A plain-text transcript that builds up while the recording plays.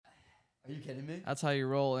Are you kidding me? That's how you're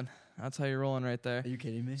rolling. That's how you're rolling right there. Are you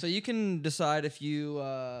kidding me? So you can decide if you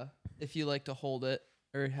like to hold it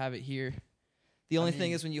or have it here. The only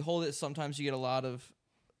thing is when you hold it, sometimes you get a lot of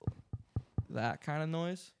that kind of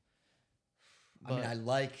noise. But I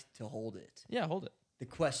like to hold it. Yeah, hold it. The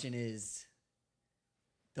question is,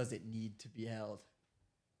 does it need to be held?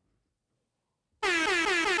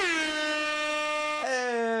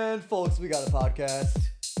 And folks, we got a podcast.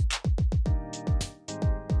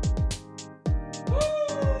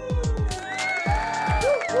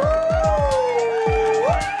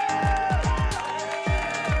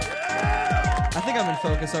 I think I'm in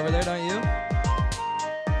focus over there, don't you?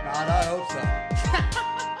 God, I hope so.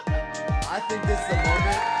 I think this is the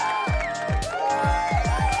moment.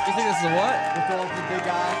 You think this is a what? We're throwing to the big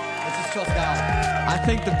guy. Let's just trust God. I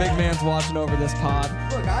think the big man's watching over this pod.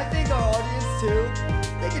 Look, I think our audience too,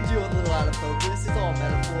 they could do a little out of focus. It's all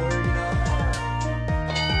metaphor, you know?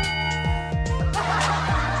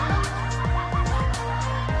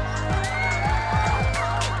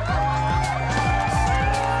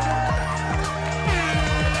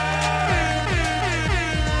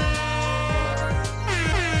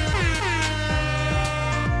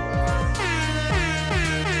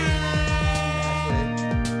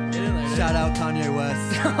 Shout out Kanye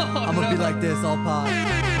West. I'm gonna be like this all pod.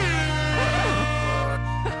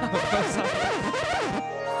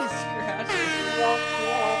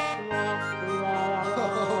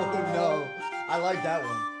 Oh no. I like that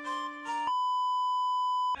one.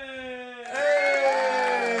 Hey!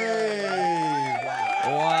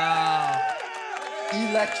 Wow.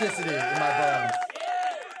 Electricity in my bones.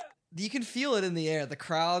 You can feel it in the air. The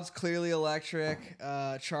crowd's clearly electric.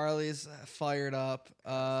 Charlie's fired up.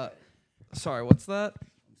 Sorry, what's that? I'm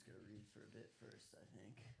just gonna read for a bit first, I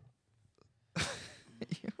think.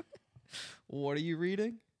 What are you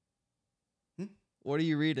reading? Hmm? What are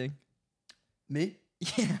you reading? Me?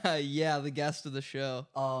 Yeah, the guest of the show.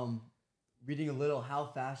 Reading a little How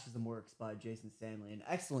Fascism Works by Jason Stanley. An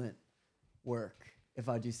excellent work, if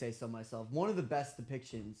I do say so myself. One of the best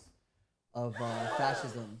depictions of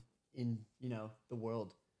fascism in, the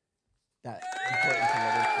world that we put into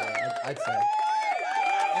literature, I'd say.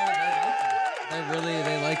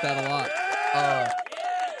 They like that a lot.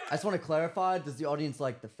 I just want to clarify, does the audience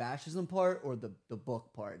like the fascism part or the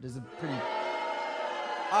book part? There's a pretty...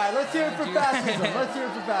 All right, let's hear it for fascism. Let's hear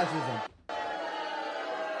it for fascism.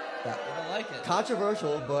 I don't like it.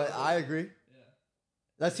 Controversial, but I agree. Yeah.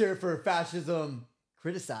 Let's hear it for fascism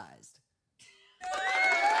criticized.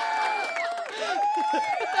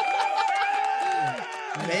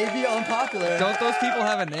 Maybe unpopular. Don't those people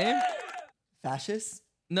have a name? Fascists?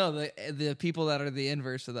 No, the people that are the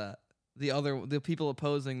inverse of that. The people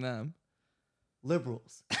opposing them.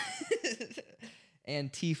 Liberals.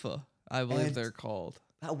 Antifa, I believe they're called.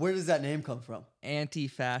 Where does that name come from?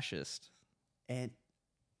 Anti-fascist.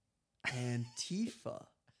 Antifa.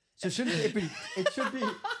 So shouldn't it be? It should be.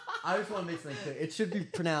 I just want to make something clear. It should be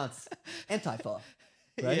pronounced Antifa,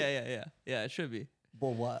 right? Yeah. It should be.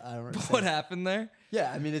 Well, what? I don't know. What happened there?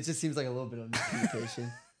 Yeah, it just seems like a little bit of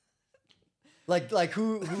miscommunication. like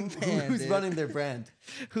who's dude. running their brand?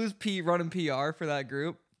 Who's running PR for that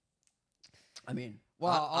group?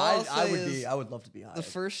 Wow, I would love to be hired. The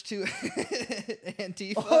first two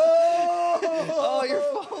Antifa. Oh, you're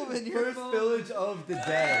foaming. First village of the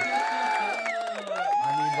day.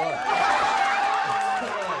 Look.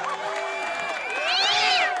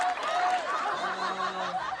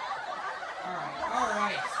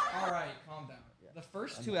 All right, calm down. The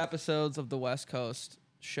first two episodes of the West Coast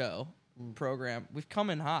show program, we've come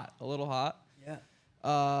in hot, a little hot.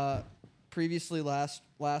 Yeah. Previously last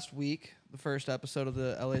week, the first episode of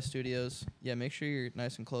the LA studios. Yeah, make sure you're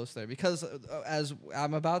nice and close there because as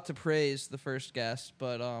I'm about to praise the first guest,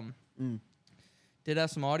 but did have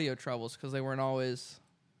some audio troubles because they weren't always,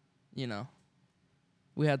 we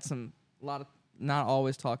had a lot of not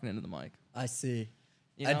always talking into the mic. I see.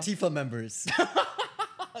 Antifa members.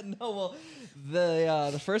 No, well,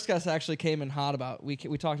 the first guest actually came in hot about we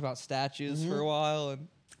talked about statues for a while and.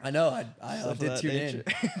 I know. I did tune in.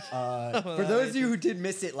 For those of you who did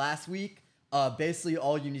miss it last week, basically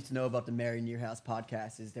all you need to know about the Mary Nearhouse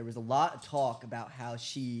podcast is there was a lot of talk about how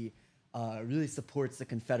she really supports the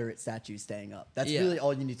Confederate statues staying up. That's really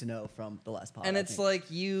all you need to know from the last podcast. And it's like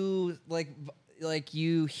you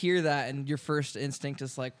you hear that and your first instinct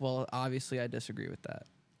is like, well, obviously I disagree with that.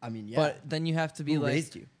 Yeah. But then you have to be who like,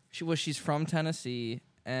 raised you? She's from Tennessee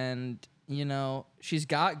and. She's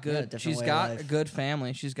got a good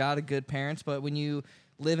family. She's got a good parents. But when you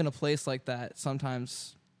live in a place like that,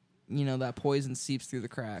 sometimes, that poison seeps through the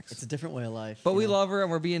cracks. It's a different way of life. But we love her, and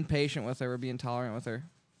we're being patient with her. We're being tolerant with her.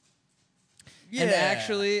 Yeah. And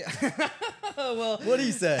actually, well, What do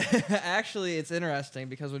you say? Actually, it's interesting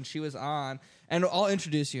because when she was on, and I'll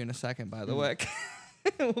introduce you in a second, by the way.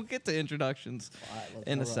 We'll get to introductions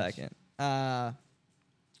in a second.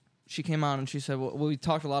 She came on and she said, well, we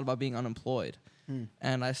talked a lot about being unemployed.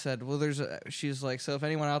 And I said, well, she's like, so if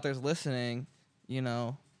anyone out there's listening, you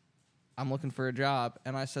know, I'm looking for a job.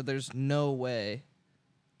 And I said, there's no way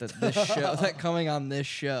that this show, that coming on this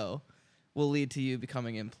show will lead to you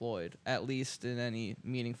becoming employed, at least in any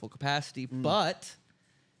meaningful capacity. But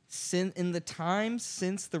in the time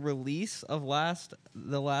since the release of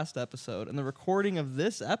the last episode and the recording of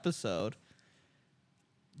this episode,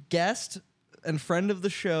 guest and friend of the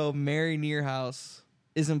show, Mary Nearhouse,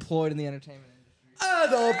 is employed in the entertainment industry.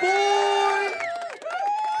 Attaboy!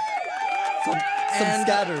 Some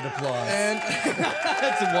scattered applause. And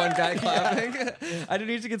that's one guy clapping. Yeah. I do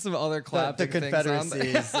need to get some other clapping. The Confederacy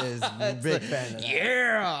is a big fan of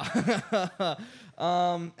Yeah.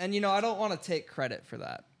 that. And you know, I don't want to take credit for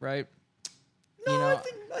that, right? No, you know,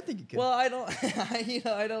 I think you can. Well, I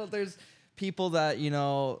don't. There's people that, you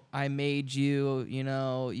know, I made you. You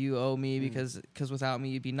know, you owe me because without me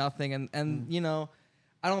you'd be nothing. And you know,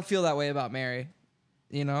 I don't feel that way about Mary.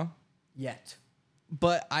 You know, yet.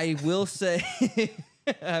 But I will say,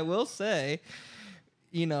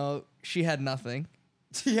 you know, she had nothing.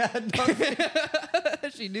 She had nothing.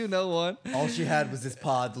 She knew no one. All she had was this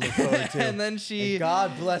pod to look forward to. And then and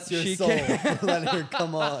God bless your soul for letting her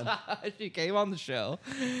come on. She came on the show.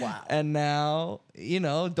 Wow. And now, you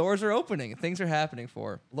know, doors are opening. Things are happening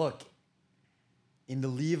for her. Look, in the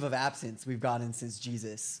leave of absence we've gotten since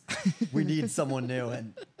Jesus, we need someone new.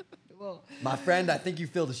 And well, my friend, I think you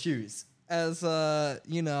fill the shoes. As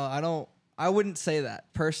you know, I wouldn't say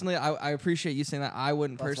that personally. I appreciate you saying that. I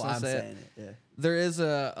wouldn't personally say it. Yeah. There is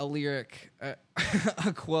a lyric, a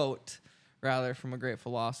quote rather, from a great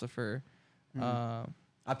philosopher. I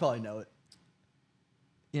probably know it.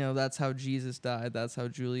 You know, that's how Jesus died. That's how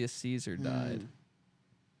Julius Caesar died.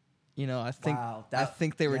 You know, I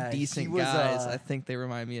think they were decent guys. I think they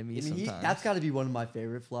remind me of me sometimes. That's got to be one of my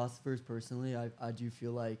favorite philosophers personally. I do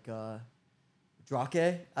feel like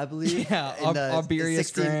Drake, I believe. Yeah,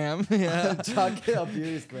 Alberius Graham. Yeah. Drake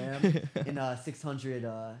Alberius Graham in 1600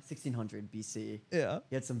 BC. Yeah.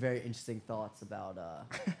 He had some very interesting thoughts about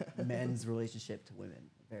men's relationship to women.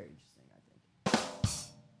 Very interesting,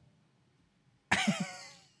 I think.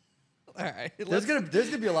 All right. There's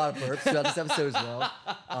gonna be a lot of burps throughout this episode as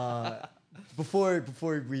well.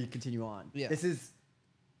 Before we continue on, this is,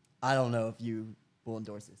 I don't know if you will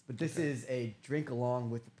endorse this, but this is a drink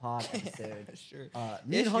along with the pod episode. Sure.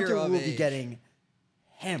 Me and Hunter will be getting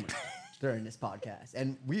hammered during this podcast,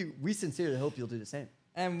 and we sincerely hope you'll do the same.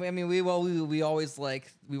 And I mean, we always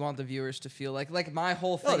we want the viewers to feel like my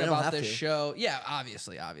whole thing about this show. Yeah,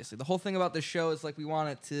 obviously, the whole thing about this show is we want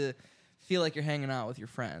it to feel like you're hanging out with your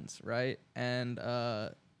friends, right? And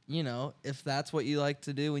you know, if that's what you like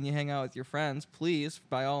to do when you hang out with your friends, please,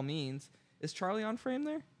 by all means. Is Charlie on frame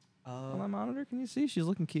there? On my monitor, can you see? She's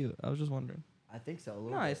looking cute. I was just wondering. I think so.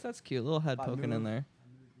 Nice, bit. That's cute. Little head poking in there.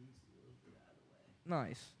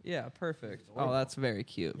 Nice. Yeah, perfect. Oh, that's very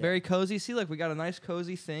cute. Yeah. Very cozy. See, we got a nice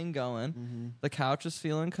cozy thing going. Mm-hmm. The couch is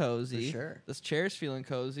feeling cozy. For sure. This chair's feeling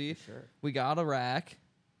cozy. For sure. We got a rack.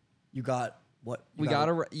 You got what? You got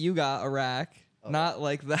a rack. Oh. Not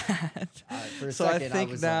like that. For a so second, I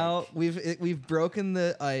think now we've broken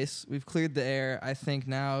the ice. We've cleared the air. I think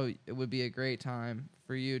now it would be a great time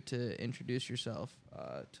for you to introduce yourself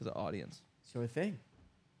to the audience. Sure thing.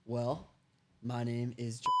 Well, my name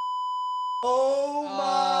is John. Oh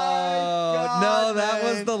my God! No, that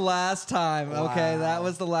was the last time. Wow. Okay, that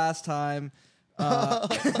was the last time.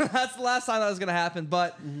 That's the last time that was going to happen.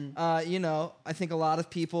 But, you know, I think a lot of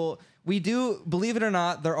people, we do, believe it or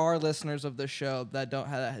not, there are listeners of this show that don't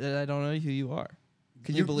know who you are.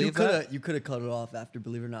 Can you believe that? You could have cut it off after,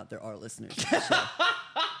 believe it or not, there are listeners.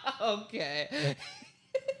 Okay.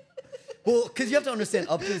 Well, because you have to understand,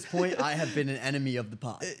 up to this point, I have been an enemy of the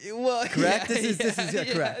pod. Well, correct? This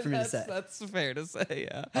is correct for me to say. That's fair to say,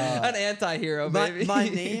 yeah. An anti-hero, baby. My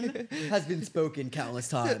name has been spoken countless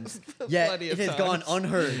times, yet it has gone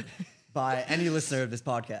unheard by any listener of this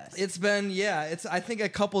podcast. It's been, I think a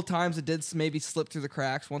couple times it did maybe slip through the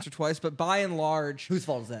cracks once or twice, but by and large... Whose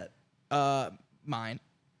fault is that? Mine.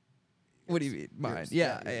 What do you mean? Mine. Yours.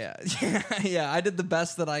 Yeah. I did the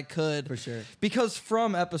best that I could. For sure. Because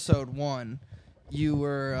from episode 1, you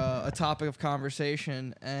were a topic of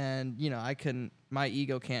conversation, and, you know, my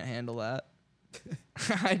ego can't handle that.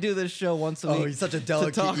 I do this show once a week. Oh, he's such a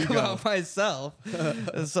delicate to talk ego. about myself.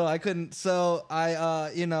 So I couldn't. So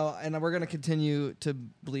I, you know, and we're going to continue to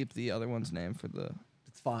bleep the other one's name for the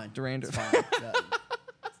fine. Duran It's fine. Yeah.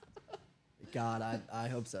 God, I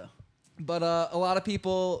hope so. But a lot of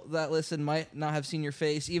people that listen might not have seen your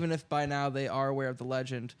face, even if by now they are aware of the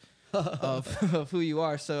legend of who you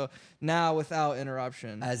are. So now, without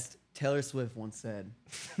interruption, As Taylor Swift once said,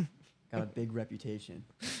 got a big reputation.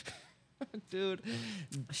 dude.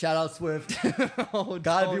 Shout out Swift.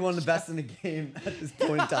 Gotta be one of the best in the game at this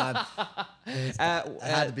point in time. It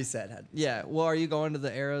had to be said. Yeah. Well, are you going to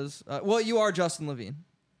the Eras? Well, you are Justin Levine.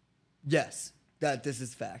 Yes. This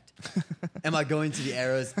is fact. Am I going to the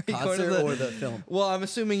Eras concert or the film? Well, I'm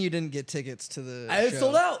assuming you didn't get tickets to the I show.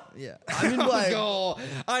 sold out. Yeah. I mean, like,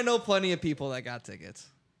 I know plenty of people that got tickets.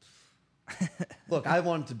 look, I didn't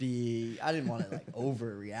want to like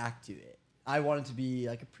overreact to it. I wanted to be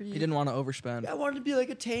like a pretty. You didn't want to overspend. I wanted to be like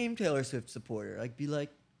a tame Taylor Swift supporter. Like, be like,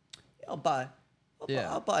 yeah,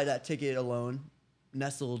 I'll buy that ticket alone.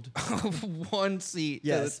 Nestled. One seat.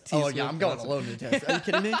 Yes. To the I'm going alone to the Taylor Swift. Are you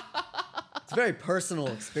kidding me? It's a very personal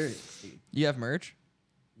experience, dude. You have merch?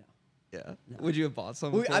 No. Yeah. No. Would you have bought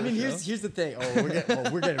some? Here's the thing.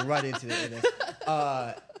 We're getting right into this.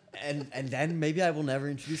 And then maybe I will never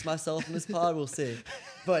introduce myself in this pod. We'll see.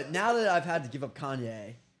 But now that I've had to give up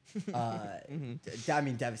Kanye,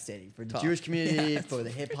 devastating for the Jewish community, for the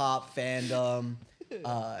hip hop fandom.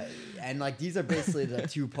 And like these are basically the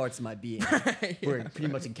two parts of my being. We're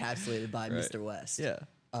pretty much encapsulated by Mr. West. Yeah.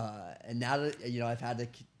 And now that I've had to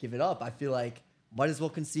give it up, I feel like might as well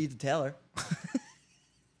concede to Taylor.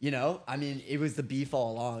 I mean, it was the beef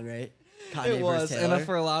all along, right? Kanye It was, versus Taylor. and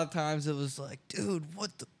for a lot of times it was like, dude,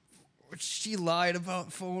 what the? She lied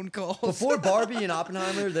about phone calls. Before Barbie and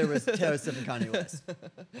Oppenheimer, there was Taylor Swift and Kanye West.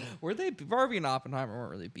 Were they? Barbie and Oppenheimer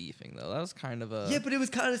weren't really beefing though. That was kind of a But it was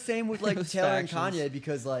kind of the same with like Taylor factions. and Kanye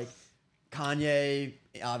because like Kanye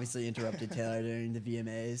obviously interrupted Taylor during the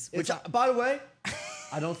VMAs, which by the way,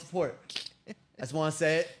 I don't support. I just want to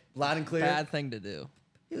say it loud and clear. bad thing to do.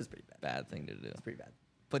 It was pretty bad. Bad thing to do. It's pretty bad.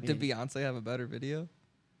 But did Beyonce have a better video?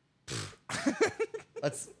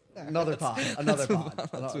 Let's another pod.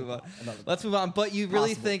 Let's move on. But you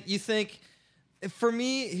really think? For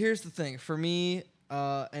me, here's the thing. For me,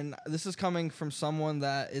 and this is coming from someone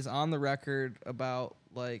that is on the record about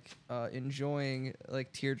like enjoying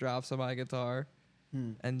like teardrops on my guitar,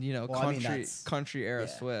 and country era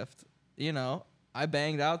Swift. I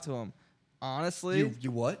banged out to him. Honestly,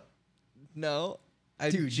 you what? No, I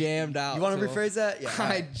jammed out. You want to rephrase that? Yeah,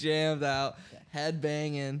 I jammed out, head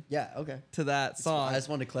banging. Yeah, okay. To that song. I just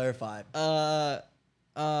wanted to clarify. By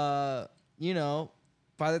the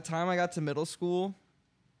time I got to middle school,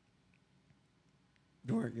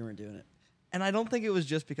 you weren't doing it. And I don't think it was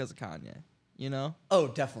just because of Kanye. Oh,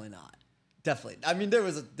 definitely not. Definitely. I mean,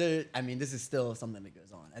 this is still something that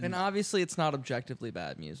goes on. And obviously, it's not objectively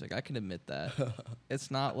bad music. I can admit that. It's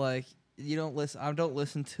not like you don't listen. I don't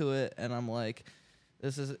listen to it, and I'm like,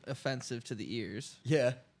 this is offensive to the ears.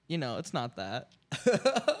 Yeah. It's not that.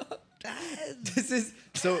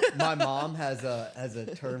 So my mom has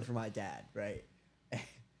a term for my dad, right?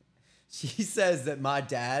 She says that my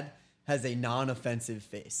dad has a non-offensive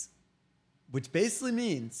face, which basically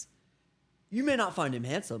means you may not find him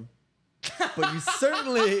handsome, but you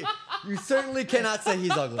certainly cannot say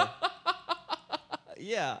he's ugly.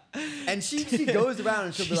 Yeah. And she goes around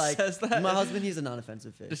and she'll be like, says that. My husband, he's a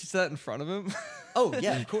non-offensive face. Does she say that in front of him? Oh,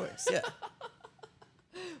 yeah, of course, yeah.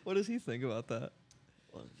 What does he think about that?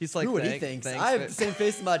 He's like, what he thinks. I have the same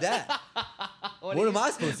face as my dad. What am I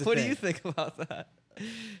supposed to think? What do you think about that?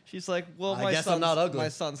 She's like, well, I guess I'm not ugly. My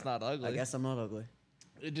son's not ugly. I guess I'm not ugly.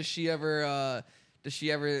 Does she ever,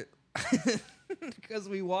 because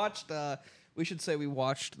we watched, we should say we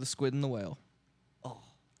watched The Squid and the Whale. Oh.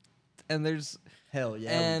 And there's... Hell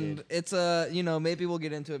yeah. And it's maybe we'll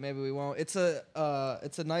get into it, maybe we won't. It's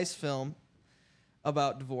a nice film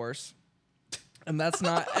about divorce. And that's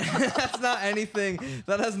not anything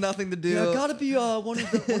that has nothing to do. Yeah, gotta be one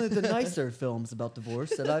of the nicer films about divorce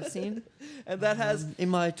that I've seen, and that has in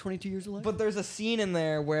my 22 years of life. But there's a scene in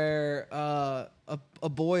there where a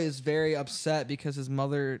boy is very upset because his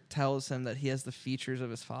mother tells him that he has the features of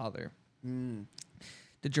his father.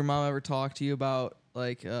 Did your mom ever talk to you about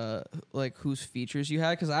like whose features you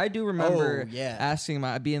had? Because I do remember asking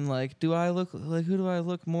being like, who do I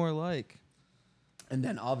look more like? And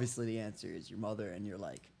then obviously the answer is your mother, and you're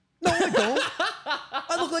like, no, I don't.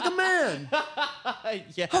 I look like a man.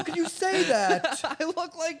 Yeah. How can you say that? I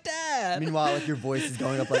look like Dad. Meanwhile, like your voice is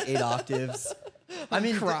going up like 8 octaves.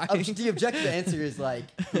 The objective answer is like,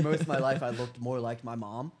 for most of my life, I looked more like my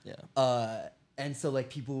mom. Yeah. And so like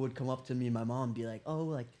people would come up to me and my mom and be like, oh,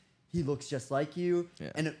 like he looks just like you.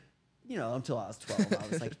 Yeah. And until I was 12, I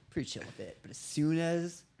was like pretty chill with it. But as soon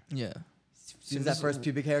as soon as that first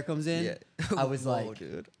pubic hair comes in, I was Whoa, like,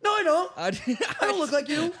 dude. no, I don't. I don't look like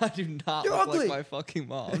you. I do not You're look ugly. like my fucking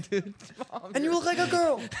mom, dude. Mom, And you look like a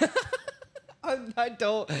girl. I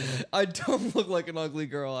don't look like an ugly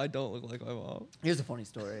girl. I don't look like my mom. Here's a funny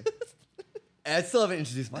story. I still haven't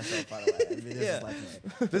introduced myself, by the way. I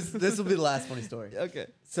mean, this will be the last funny story. Okay.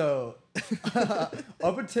 So,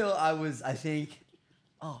 up until I was, I think,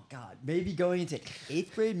 maybe going into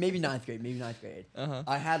 8th grade, maybe 9th grade.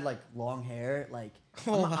 I had like long hair, like.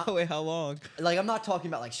 Wait, how long? Like, I'm not talking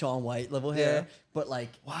about like Shaun White level hair, but like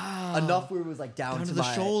enough where it was like down to the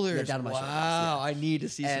my shoulders. Yeah, down to my shoulders. Wow, Yeah. I need to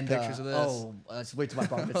see some pictures of this. Oh, let's wait till my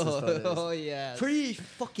bar mitzvah photos. Oh yeah. Pretty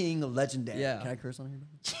fucking legendary. Yeah. Can I curse on here?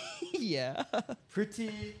 Yeah.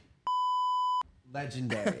 Pretty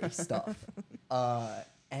legendary stuff.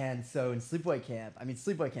 And so in sleepaway camp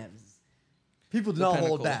is people do not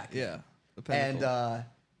hold back. Yeah. And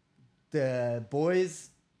the boys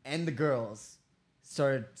and the girls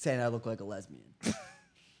started saying I look like a lesbian.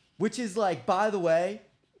 Which is like, by the way,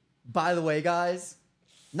 guys,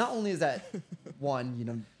 not only is that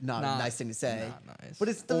one, not a nice thing to say, nice. but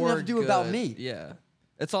it's nothing to do about me. Yeah.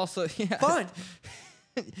 It's also Fine.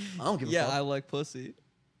 I don't give a fuck. Yeah, I like pussy.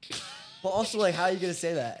 But also, like, how are you gonna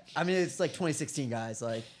say that? I mean, it's like 2016, guys.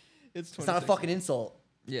 Like, it's not a fucking insult.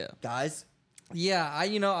 Yeah, guys. Yeah,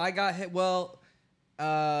 I got hit. Well,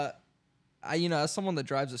 as someone that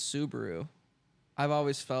drives a Subaru, I've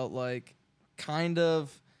always felt like kind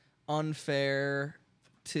of unfair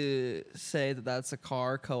to say that that's a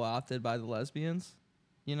car co-opted by the lesbians.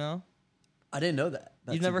 I didn't know that.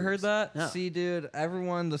 You've never heard that? No. See, dude,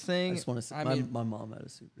 everyone, the thing. I just want to say, my mom had a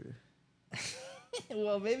Subaru.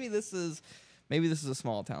 Well, maybe this is a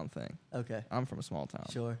small town thing. Okay. I'm from a small town.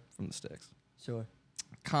 Sure. From the sticks. Sure.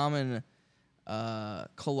 Common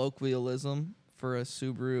colloquialism for a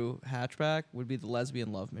Subaru hatchback would be the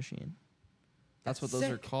lesbian love machine. That's what those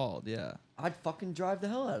are called. Yeah. I'd fucking drive the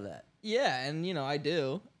hell out of that. Yeah, and I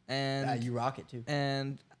do. And you rock it too.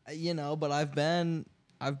 And but I've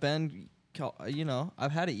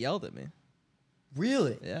had it yelled at me.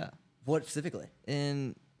 Really? Yeah. What specifically?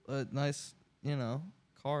 In a nice,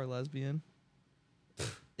 car, lesbian.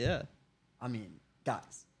 Yeah. I mean,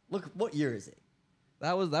 guys, look, what year is it?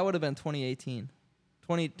 That would have been 2018.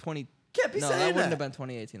 2020. Can't be saying that. No, that wouldn't have been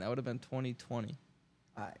 2018. That would have been 2020.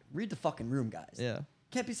 All right, read the fucking room, guys. Yeah.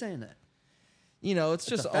 Can't be saying that. It's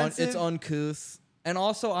just it's uncouth. And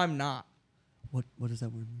also, I'm not. What does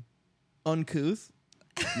that word mean? Uncouth.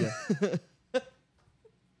 Yeah.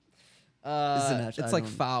 It's like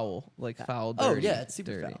foul, foul, dirty. Oh yeah, it's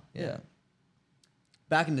super dirty. foul. Yeah.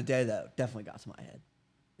 Back in the day, though, definitely got to my head.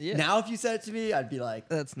 Yeah. Now, if you said it to me, I'd be like,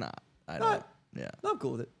 That's not. I No. don't. Yeah. I'm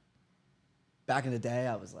cool with it. Back in the day,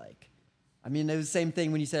 I was like, I mean, it was the same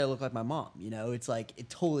thing when you said I look like my mom. It's like it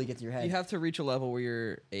totally gets in your head. You have to reach a level where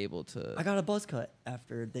you're able to. I got a buzz cut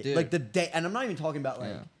after Dude. the day, and I'm not even talking about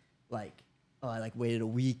Yeah. I waited a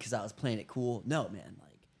week because I was playing it cool. No, man,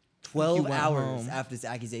 12 hours home. after this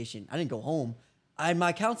accusation, I didn't go home. I had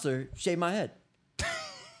my counselor shave my head. Is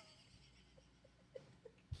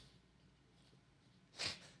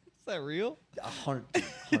that real?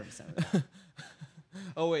 100%.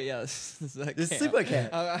 Oh wait, yeah. This is This is sleepaway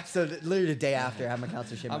camp. So literally the day after, I had my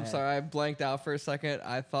counselor shave my head. I'm sorry, I blanked out for a second.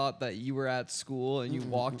 I thought that you were at school and you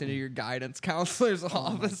walked into your guidance counselor's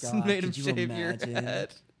office and made him shave your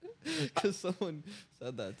head. Because someone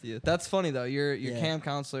said that to you. That's funny though. Your camp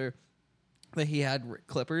counselor, that he had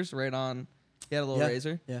clippers right on. He had a little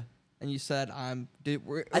razor. Yeah. And you said, I think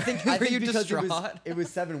were you because distraught? it was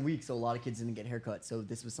 7 weeks, so a lot of kids didn't get haircuts. So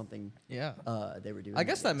this was something they were doing. I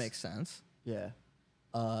guess that makes sense. Yeah.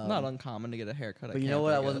 Not uncommon to get a haircut. But you know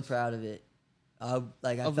what? I wasn't proud of it.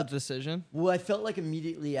 The decision. Well, I felt like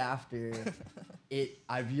immediately after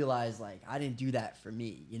I realized I didn't do that for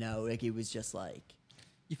me. It was just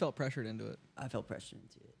you felt pressured into it. I felt pressured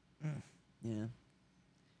into it. Yeah.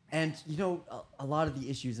 And a lot of the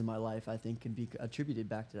issues in my life, I think, can be attributed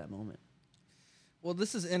back to that moment. Well,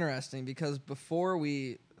 this is interesting because before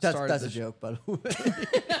we started, that's a joke, by the way.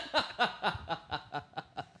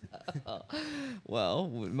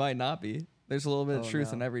 Well, it might not be. There's a little bit of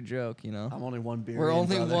truth in every joke, I'm only one beer. We're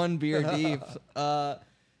only brother. one beer deep. Well,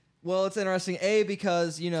 it's interesting.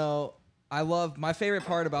 Because I love my favorite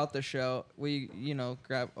part about the show. We I'll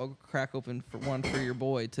crack open for one for your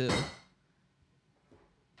boy too,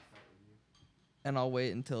 and I'll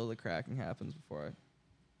wait until the cracking happens before I.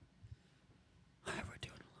 All right, we're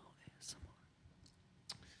doing a little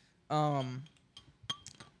ASMR.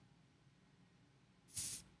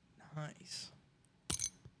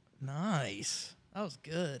 Nice. That was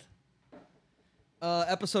good.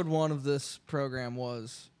 Episode 1 of this program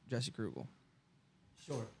was Jesse Krugel.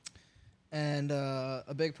 Sure. And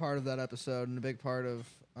a big part of that episode, and a big part of,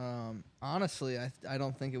 honestly, I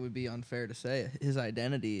don't think it would be unfair to say it, his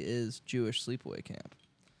identity is Jewish sleepaway camp.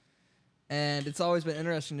 And it's always been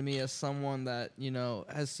interesting to me as someone that,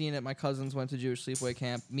 has seen it. My cousins went to Jewish sleepaway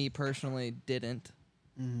camp. Me personally didn't.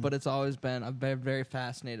 But it's always been, I've been very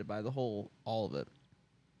fascinated by all of it.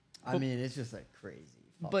 I mean, it's just like crazy.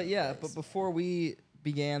 But yeah, but before we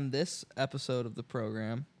began this episode of the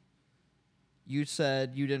program, you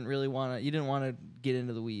said you didn't want to get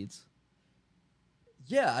into the weeds.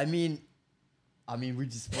 Yeah, I mean, we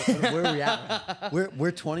just where are we at? Right?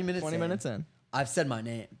 We're 20 minutes. 20 minutes in. I've said my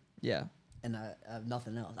name. Yeah, and I have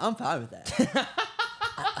nothing else. I'm fine with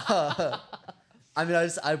that.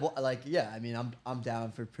 I mean, I'm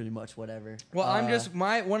down for pretty much whatever. Well,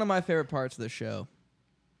 one of my favorite parts of the show,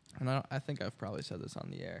 and I think I've probably said this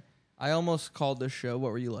on the air. I almost called this show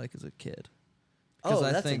 "What Were You Like as a Kid?" Because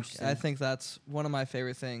I think that's one of my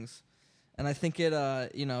favorite things, and I think it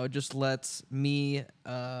it just lets me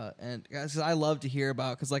and cause I love to hear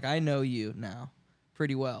about, because like I know you now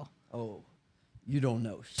pretty well. Oh. You don't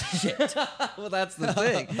know shit. Well, that's the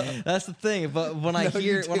thing. That's the thing. But when I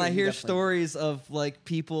hear stories of like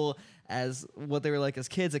people as what they were like as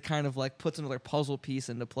kids, it kind of like puts another puzzle piece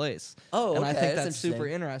into place. Oh, and okay, I think that's super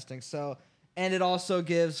interesting. So, and it also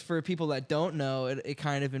gives, for people that don't know, it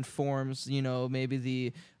kind of informs, maybe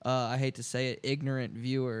the I hate to say it, ignorant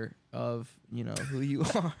viewer of who you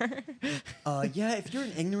are. Yeah, if you're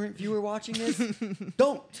an ignorant viewer watching this,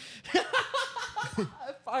 don't.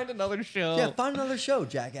 Find another show. Yeah, find another show,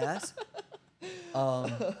 jackass.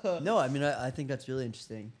 No, I mean, I think that's really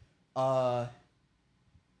interesting. I've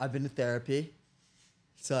been to therapy,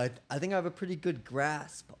 so I think I have a pretty good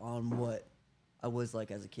grasp on what I was like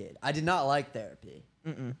as a kid. I did not like therapy.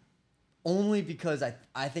 Only because I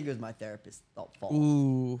think it was my therapist's fault.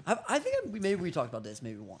 Ooh. I think maybe we talked about this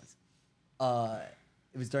maybe once.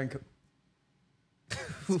 It was during...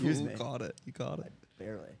 Excuse me. You caught it.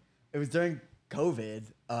 Barely. It was during COVID,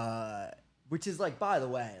 which is like, by the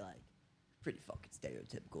way, like pretty fucking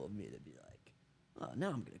stereotypical of me to be like, oh, now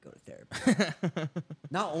I'm gonna go to therapy.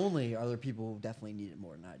 Not only are there people who definitely need it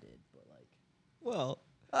more than I did, but like, well,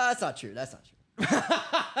 that's not true.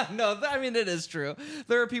 No, I mean, it is true.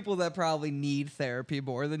 There are people that probably need therapy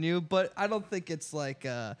more than you, but I don't think it's like,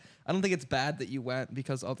 I don't think it's bad that you went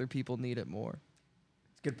because other people need it more.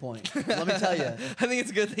 Good point. Let me tell you. I think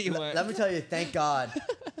it's good that you went. Let me tell you, thank God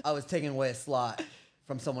I was taking away a slot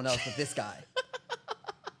from someone else with this guy.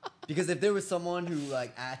 Because if there was someone who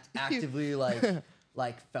like actively like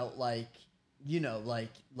felt like,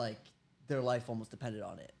 like their life almost depended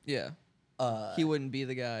on it. Yeah. He wouldn't be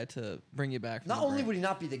the guy to bring you back. Not only would he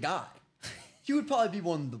not be the guy, he would probably be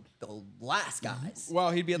one of the last guys.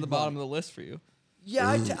 Wow, he'd be at the bottom of the list for you.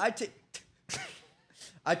 Yeah,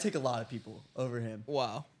 I'd take a lot of people over him.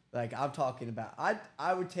 Wow. Like, I'm talking about,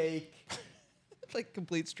 I would take... like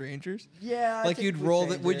complete strangers? Yeah. Like you'd roll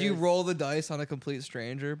the, would you roll the dice on a complete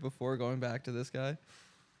stranger before going back to this guy?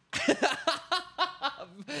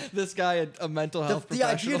 This guy, a mental health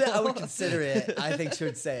professional. The idea that I would consider it, I think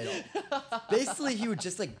should say it all. Basically, he would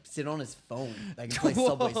just like sit on his phone, like and play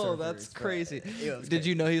Subway Surfers. That's crazy. Did crazy.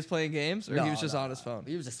 You know he was playing games, or no, he was just on his phone?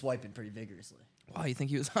 He was just swiping pretty vigorously. Wow, you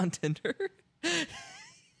think he was on Tinder?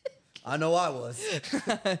 I know I was.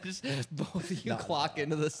 Just both of you clock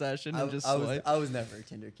into the session and just swipe. I was never a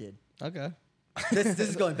Tinder kid. Okay. This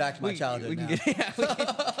is going back to my childhood. We can get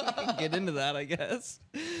into that, I guess.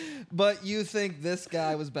 But you think this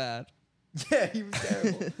guy was bad? Yeah, he was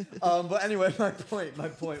terrible. But anyway, my point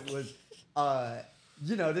was,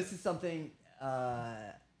 this is something. All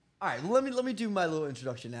right, let me do my little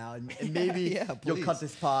introduction now, and maybe you'll cut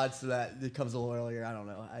this pod so that it comes a little earlier. I don't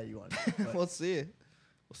know how you want to. We'll see. We'll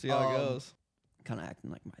see how it goes. Kind of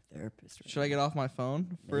acting like my therapist. Should I get off my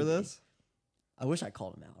phone for this? I wish I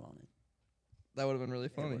called him out on it. That would have been really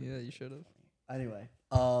funny. Yeah, you should have. Anyway,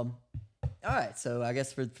 all right. So I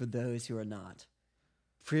guess for those who are not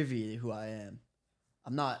privy to who I am,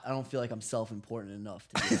 I don't feel like I'm self-important enough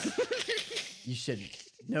to be like, you should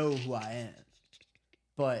know who I am.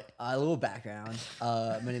 But a little background.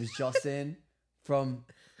 My name is Justin from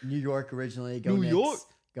New York originally. Go New Knicks. York.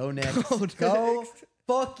 Go Knicks. Go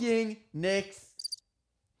fucking Knicks.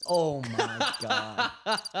 Oh my God.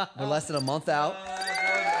 We're less than a month out.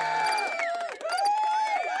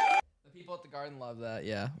 At the Garden love that,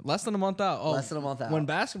 yeah. Less than a month out. Oh, less than a month out. When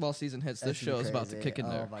basketball season hits, this show is about to kick in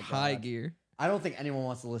their high gear. I don't think anyone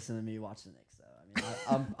wants to listen to me watch the Knicks, though.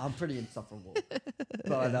 I mean, I'm pretty insufferable.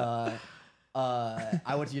 But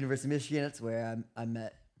I went to University of Michigan. That's where I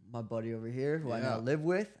met my buddy over here, who I now live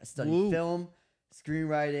with. I studied film,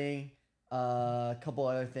 screenwriting, A couple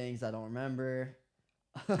other things I don't remember.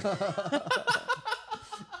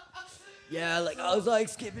 Yeah, like I was like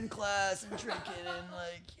skipping class and drinking and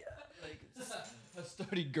I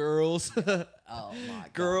studied girls. oh my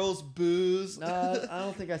god. Girls, booze. No, I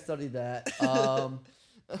don't think I studied that.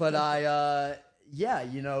 But yeah,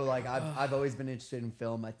 you know, like I've always been interested in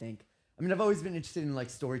film, I think. I mean, I've always been interested in like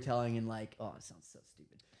storytelling and like, oh, it sounds so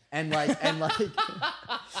stupid. And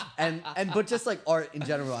but just like art in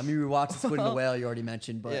general. I mean, we watched Squid and the Whale, you already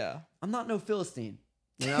mentioned, but yeah. I'm not no Philistine,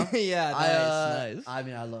 you know? Yeah, nice. I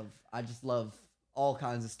mean, I just love all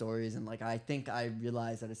kinds of stories. And like, I think I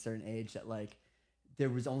realized at a certain age that like there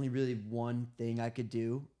was only really one thing I could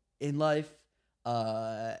do in life,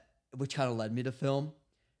 which kind of led me to film.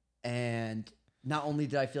 And not only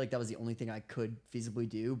did I feel like that was the only thing I could feasibly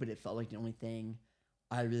do, but it felt like the only thing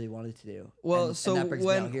I really wanted to do. Well, and so that brings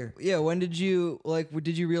me out here. when did you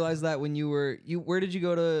did you realize that when where did you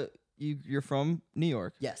go to, you're from New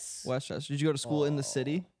York? Yes. Westchester. Did you go to school in the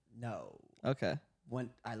city? No. Okay.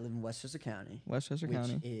 I live in Westchester County. Westchester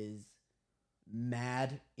County. Which is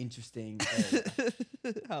mad interesting.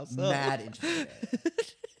 How so? Mad interesting.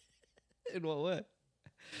 In what way?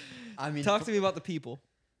 I mean, talk to me about the people.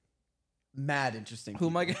 Mad interesting. Who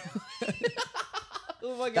am I gonna?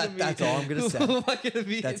 Who am I gonna be? That's all I'm gonna say. Who am I gonna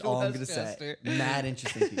be? That's all I'm gonna say. Mad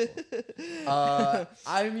interesting people.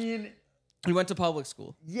 I mean, we went to public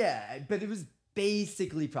school. Yeah, but it was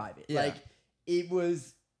basically private. Yeah. Like it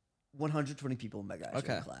was 120 people in my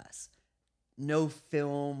graduating class. No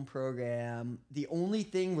film program. The only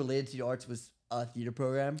thing related to the arts was a theater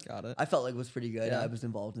program. Got it. I felt like it was pretty good. Yeah. I was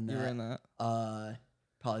involved in that. You were in that.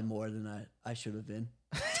 Probably more than I should have been.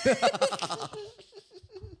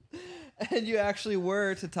 And you actually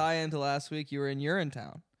were, to tie into last week, you were in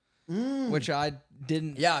Urinetown, which I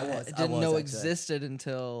didn't. Yeah, I was. Didn't know existed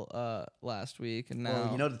until last week, and now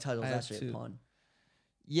well, you know the title is actually a pun.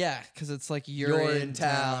 Yeah, because it's like you're in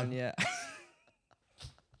town. Yeah.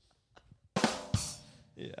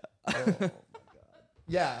 Yeah. Oh my god.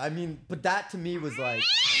 Yeah, I mean, but that to me was like,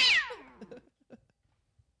 dude,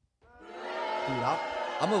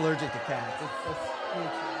 I'm allergic to cats.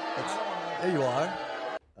 There you are. Yeah,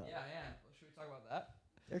 I am. Should we talk about that?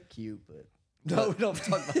 They're cute, but no, we don't talk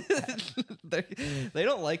about that. They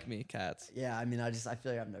don't like me, cats. Yeah, I mean, I feel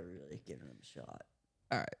like I've never really given them a shot.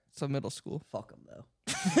 All right, so middle school. Fuck them though.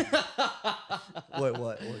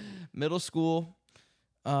 What? Middle school.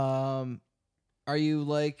 Are you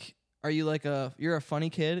like you're a funny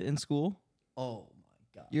kid in school? Oh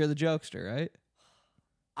my god. You're the jokester, right?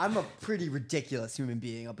 I'm a pretty ridiculous human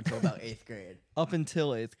being up until about 8th grade. Up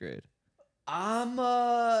until 8th grade. I'm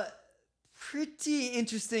a pretty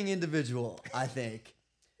interesting individual, I think.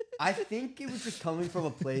 I think it was just coming from a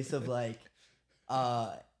place of like,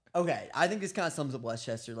 okay, I think this kind of sums up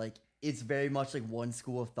Westchester. Like, it's very much like one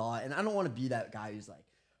school of thought. And I don't want to be that guy who's like,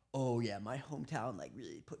 oh yeah, my hometown like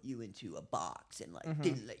really put you into a box and like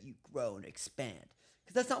didn't let you grow and expand.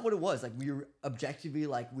 Because that's not what it was. Like, we were objectively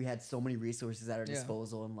like, we had so many resources at our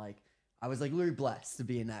disposal, and like I was like literally blessed to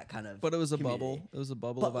be in that kind of. But it was a community. bubble. It was a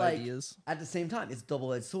bubble of like, ideas. At the same time, it's a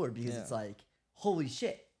double-edged sword because it's like, holy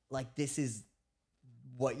shit, like this is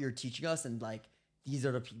what you're teaching us, and like these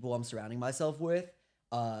are the people I'm surrounding myself with.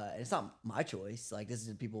 And it's not my choice. Like, this is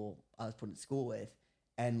the people I was put in school with,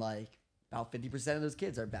 and like about 50% of those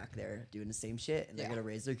kids are back there doing the same shit, and they're gonna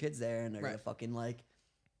raise their kids there, and they're gonna fucking like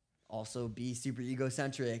also be super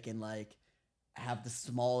egocentric and like have the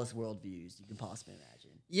smallest worldviews you can possibly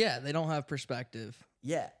imagine. Yeah, they don't have perspective.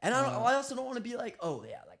 Yeah, and I also don't want to be like, oh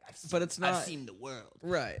yeah, like I've seen the world,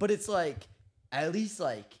 right? But it's like, at least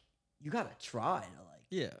like you gotta try to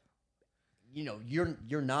like, you know,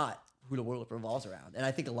 you're not who the world revolves around. And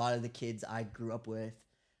I think a lot of the kids I grew up with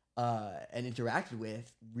and interacted with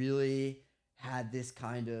really had this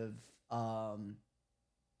kind of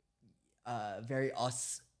very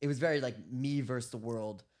us. It was very like me versus the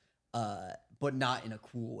world, but not in a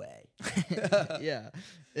cool way. Yeah,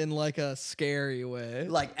 in like a scary way.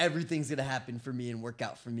 Like everything's gonna happen for me and work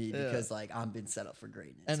out for me because like I'm been set up for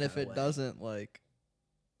greatness. And if it doesn't, like,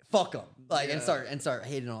 fuck them. Like and start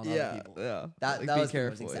hating on other people. Yeah, that like, was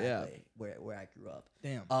careful, exactly where I grew up.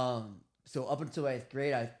 Damn. So up until 8th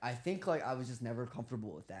grade, I think like I was just never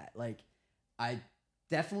comfortable with that. Like I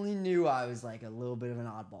definitely knew I was like a little bit of an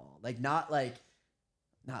oddball. Like not like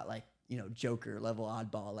you know, Joker level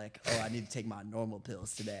oddball, like, oh, I need to take my normal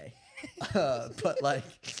pills today. But like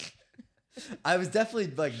I was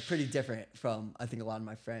definitely like pretty different from I think a lot of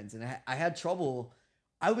my friends, and I had trouble.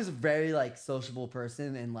 I was a very like sociable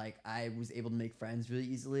person, and like I was able to make friends really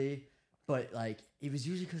easily, but like it was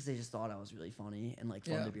usually because they just thought I was really funny and like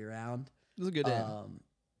fun to be around. It was a good name.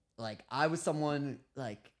 like I was someone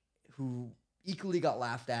like who equally got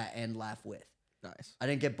laughed at and laughed with. Nice. I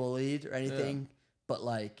didn't get bullied or anything, but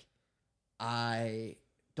like I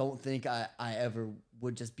don't think I ever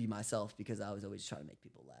would just be myself because I was always trying to make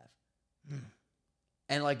people laugh.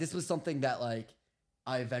 And like this was something that like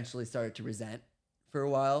I eventually started to resent for a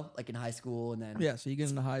while, like in high school, and then So you get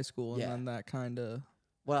into high school, and then that kind of.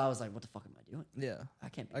 Well, I was like, what the fuck am I doing? Yeah, I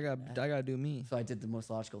can't. I gotta do me. So I did the most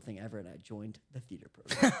logical thing ever, and I joined the theater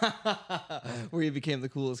program, where you became the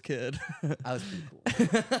coolest kid. I was pretty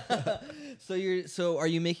cool. So are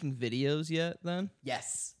you making videos yet? Then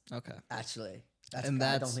yes, okay, actually, I don't think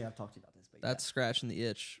I've talked to you about this, but that's scratching the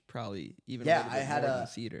itch, probably even. Yeah, a little bit I had more than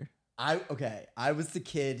theater. I was the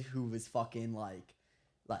kid who was fucking like,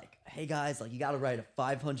 hey guys, like you got to write a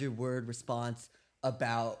 500-word response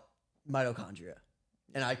about mitochondria.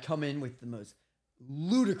 And I come in with the most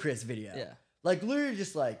ludicrous video. Yeah. Like literally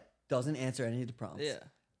just like doesn't answer any of the prompts. Yeah.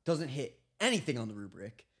 Doesn't hit anything on the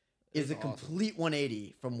rubric. Is a awesome. complete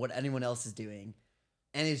 180 from what anyone else is doing.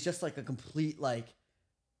 And it's just like a complete like,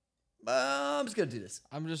 I'm just going to do this.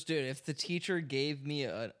 Dude, if the teacher gave me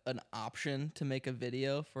an option to make a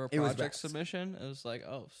video for a project submission, it was like,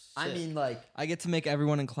 oh, sick. I mean, like, I get to make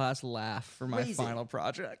everyone in class laugh for my crazy. final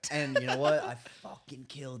project. And you know what? I fucking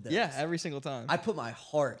killed those. Yeah, every single time. I put my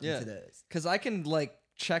heart into those. Because I can, like,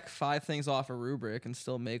 check 5 things off a rubric and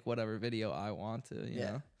still make whatever video I want to, you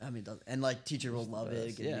know? I mean, and, like, teacher will love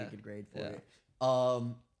it. Give me a good grade for it.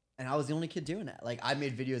 And I was the only kid doing that. Like, I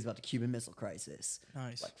made videos about the Cuban Missile Crisis.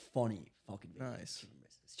 Nice. Like, funny fucking videos. Nice.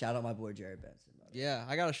 Shout out my boy Jared Benson. Yeah,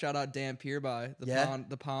 I got to shout out Dan Pierby,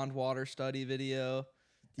 the pond water study video.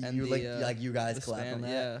 And you you guys collab on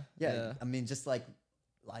that? Yeah. I mean, just like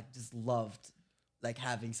just loved like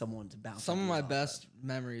having someone to bounce. Some of my best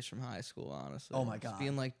memories from high school, honestly. Oh my Just God.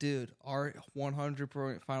 being like, dude, our 100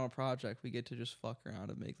 final project, we get to just fuck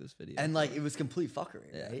around and make this video. And like, it was complete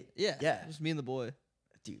fuckery, right? Yeah. Just me and the boy.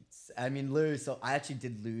 Dude, I mean, literally, so I actually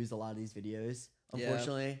did lose a lot of these videos,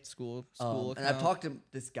 unfortunately. School and I've talked to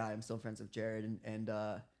this guy. I'm still friends with Jared, and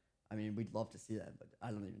I mean, we'd love to see that, but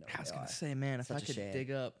I don't even know. I was gonna say, man, if I could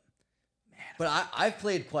dig up, man. But I've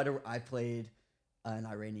played I played an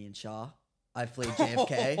Iranian Shah. I've played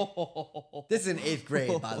JFK. This is in 8th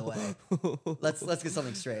grade, by the way. Let's get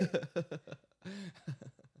something straight.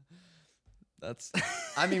 That's.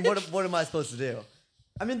 I mean, what am I supposed to do?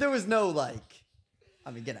 I mean, there was no like. I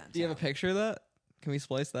mean, get out. Do you have a picture of that? Can we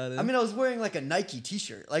splice that in? I mean, I was wearing like a Nike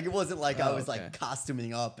T-shirt. Like it wasn't like I was like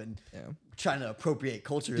costuming up and trying to appropriate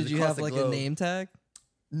culture. Did you have like a name tag?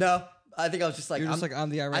 No, I think I was just like, I'm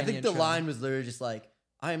the Iranian. I think the line was literally just like,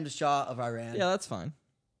 I am the Shah of Iran. Yeah, that's fine.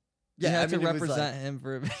 Yeah, you had to represent him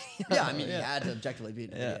for a video. Yeah, I mean, he had to objectively be in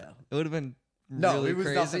the video. It would have been really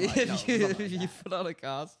crazy if you put on a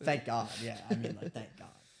costume. Thank God. Yeah, I mean, like, thank God.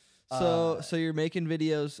 So you're making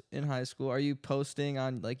videos in high school. Are you posting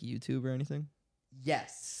on like YouTube or anything?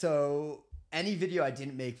 Yes. So any video I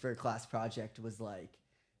didn't make for a class project was like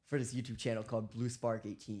for this YouTube channel called Blue Spark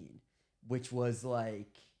 18, which was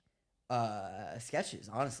like sketches,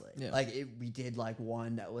 honestly. Yeah. Like we did like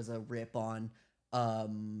one that was a rip on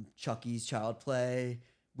Chucky's Child Play.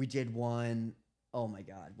 We did one, oh my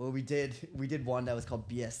God. Well, we did one that was called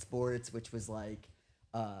BS Sports, which was like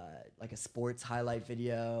a sports highlight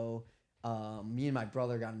video. Me and my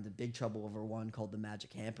brother got into big trouble over one called The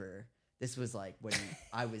Magic Hamper. This was like when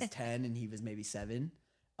I was 10 and he was maybe 7.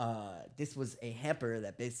 This was a hamper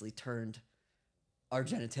that basically turned our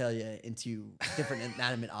genitalia into different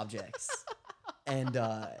inanimate objects. And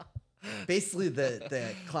basically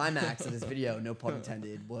the climax of this video, no pun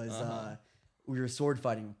intended, was we were sword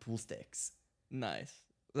fighting with pool sticks. Nice.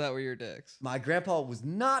 That were your dicks. My grandpa was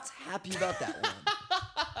not happy about that one.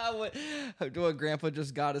 What grandpa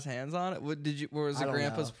just got his hands on it? What did you? Where was it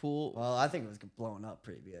grandpa's pool? Well, I think it was blowing up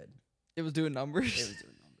pretty good. It was doing numbers. It was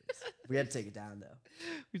doing numbers. We had to take it down though.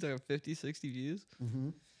 We talking 50, 60 views. Mm-hmm.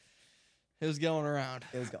 It was going around.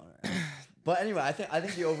 It was going around. But anyway, I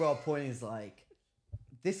think the overall point is like,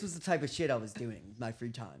 this was the type of shit I was doing with my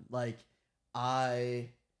free time. Like,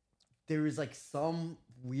 there was like some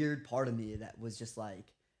weird part of me that was just like,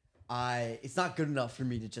 it's not good enough for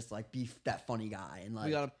me to just like be that funny guy, and like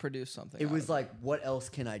we gotta produce something. It was like, what else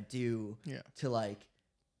can I do to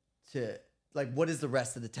what is the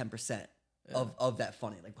rest of the 10% of that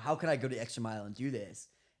funny? Like, how can I go the extra mile and do this?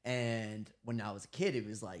 And when I was a kid, it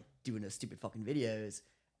was like doing those stupid fucking videos.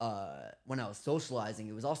 When I was socializing,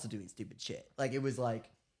 it was also doing stupid shit. Like it was like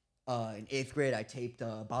in 8th grade, I taped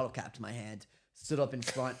a bottle cap to my hand, stood up in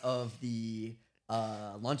front of the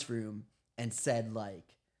lunchroom, and said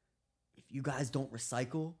like, if you guys don't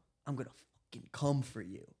recycle, I'm gonna fucking come for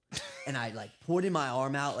you. and I like putting my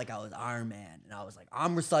arm out like I was Iron Man, and I was like,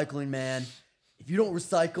 I'm recycling, man. If you don't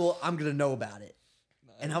recycle, I'm gonna know about it.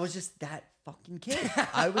 Nice. And I was just that fucking kid.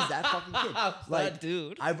 I was that fucking kid. Like, that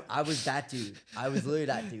dude. I was that dude. I was literally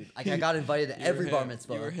that dude. Like I got invited to every bar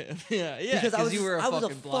mitzvah. You were him. Yeah. Because you were a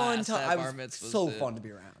fucking blast at bar mitzvahs. mitzvahs. So fun to be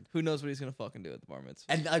around. Who knows what he's gonna fucking do at the bar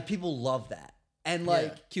mitzvah? And like people love that. And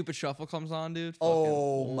like Cupid Shuffle comes on, dude.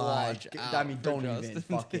 Oh my god. I mean, don't even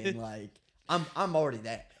fucking like I'm already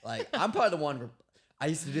there. Like I'm probably the one where I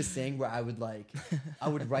used to do this thing where I would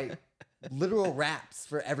write literal raps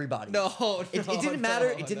for everybody. It didn't matter.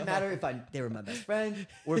 It didn't matter if they were my best friend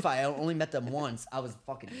or if I only met them once. I was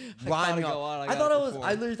fucking rhyming up. I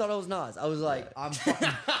literally thought I was Nas. I was like, I'm fucking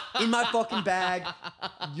in my fucking bag.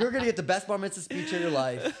 You're gonna get the best bar mitzvah speech of your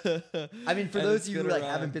life. I mean, for those of you who like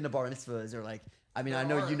haven't been to bar mitzvahs or like, I mean, I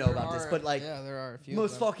know you know about this, but like, there are a few.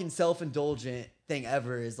 Most fucking self-indulgent thing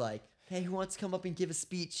ever is like, hey, who wants to come up and give a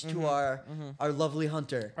speech to our lovely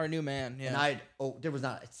hunter? Our new man, yeah. And there was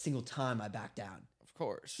not a single time I backed down. Of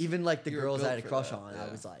course. Even like the girls I had a crush on,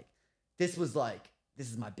 I was like, this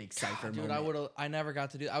is my big cipher moment. Dude, I never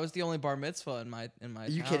got to do. I was the only bar mitzvah in my. Are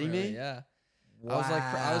you kidding me? Yeah. Wow.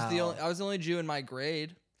 I was the only Jew in my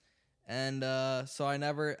grade. And so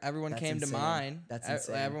everyone came to mine. That's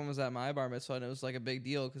insane. Everyone was at my bar mitzvah, and it was like a big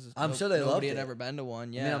deal because I'm sure they loved it. Nobody had ever been to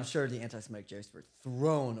one. Yeah, I mean, I'm sure the anti-Semitic jokes were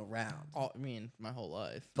thrown around. I mean, my whole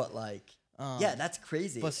life. But like, yeah, that's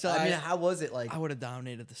crazy. But still, I mean, how was it like? I would have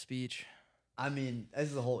dominated the speech. I mean, this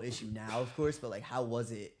is the whole issue now, of course. But like, how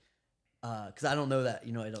was it? Because I don't know that. I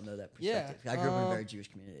don't know that perspective. I grew up in a very Jewish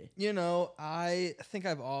community. I think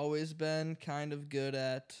I've always been kind of good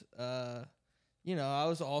at. I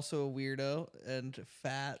was also a weirdo and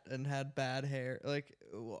fat and had bad hair. Like,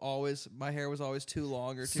 my hair was always too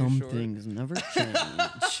long or too short. Some things never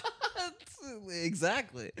change.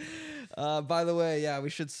 Exactly. By the way, yeah, we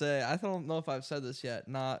should say, I don't know if I've said this yet,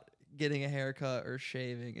 not getting a haircut or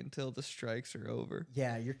shaving until the strikes are over.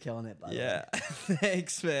 Yeah, you're killing it, by the way. Yeah.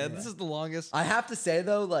 Thanks, man. Yeah. This is the longest. I have to say,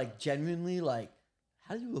 though, like, genuinely, like,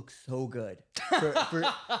 how do you look so good?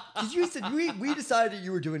 Because you said we decided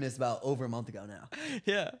you were doing this about over a month ago now.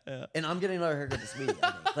 Yeah. And I'm getting another haircut this week.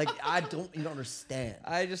 I think. Like I don't even understand.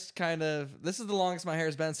 I just this is the longest my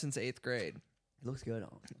hair's been since 8th grade. It looks good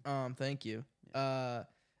on. Thank you. Yeah.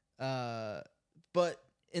 But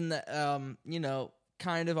in the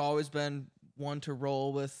kind of always been one to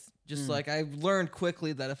roll with. Just like I learned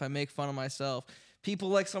quickly that if I make fun of myself. People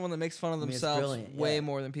like someone that makes fun of themselves way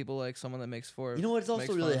more than people like someone that makes fun. You know what? It's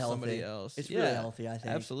also really healthy. Somebody else. It's really healthy, I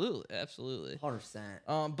think. Absolutely.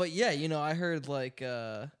 100%. But yeah, I heard like,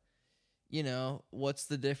 what's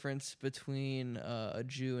the difference between a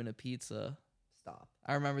Jew and a pizza? Stop.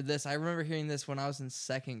 I remember this. I remember hearing this when I was in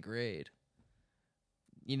 2nd grade.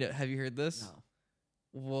 Have you heard this? No.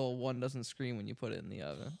 Well, one doesn't scream when you put it in the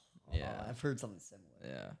oven. Yeah, I've heard something similar.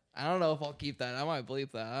 Yeah, I don't know if I'll keep that. I might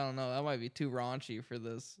bleep that. I don't know. That might be too raunchy for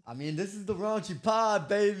this. I mean, this is the raunchy pod,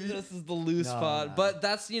 baby. This is the loose pod. No. But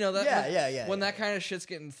that's that. When that kind of shit's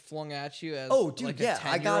getting flung at you as like a 10-year-old,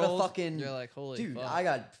 I got a fucking. You're like, holy fuck.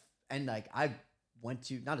 I went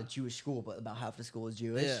to not a Jewish school, but about half the school is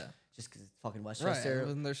Jewish. Yeah. Just because it's fucking Westchester. Right,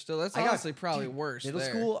 and they're still. That's honestly probably worse. Middle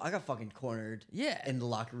school, I got fucking cornered. Yeah. In the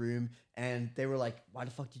locker room, and they were like, "Why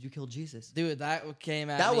the fuck did you kill Jesus, dude?" That came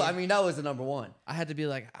at me. That was the number one. I had to be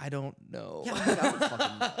like, I don't know. Yeah,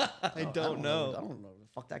 I don't know. I don't know who the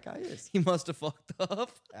fuck that guy is. He must have fucked up.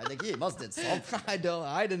 I think he must have did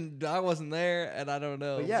something. I wasn't there, and I don't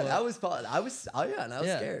know. But yeah, that was fun. I was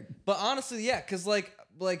scared. But honestly, yeah, because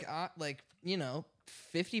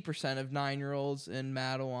 50% of 9-year-olds in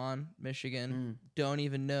Mattawan, Michigan, don't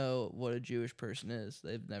even know what a Jewish person is.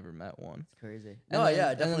 They've never met one. It's crazy.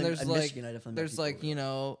 Definitely. There's Michigan, I definitely there's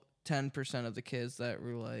 10% of the kids that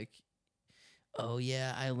were like, "Oh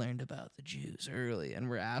yeah, I learned about the Jews early," and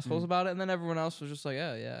we're assholes about it. And then everyone else was just like,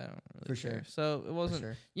 "Oh yeah, I don't really care." Sure. So it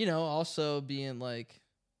wasn't, also being like,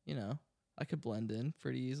 I could blend in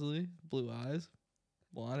pretty easily. Blue eyes,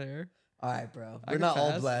 blonde hair. All right, bro. We're not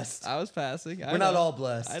all blessed. I was passing. We're not all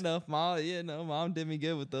blessed. I know. Mom did me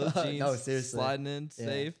good with those jeans. No, seriously. Sliding in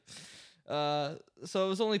safe. So it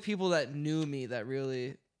was only people that knew me that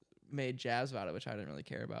really made jabs about it, which I didn't really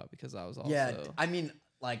care about because I was also... Yeah, I mean,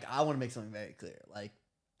 like, I want to make something very clear. Like,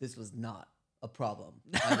 this was not a problem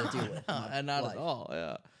I had to deal with. And not at all,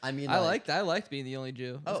 yeah. I mean, I liked being the only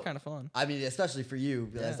Jew. It was kind of fun. I mean, especially for you,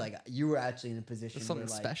 because like you were actually in a position something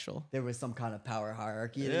where like special. There was some kind of power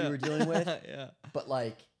hierarchy that you were dealing with. Yeah. But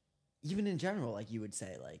like, even in general, like you would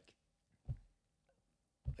say, like,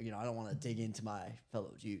 I don't want to dig into my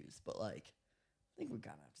fellow Jews, but like, think we're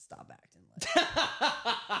gonna have to stop acting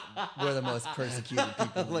like we're the most persecuted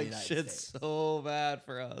people in the United shit's States. so bad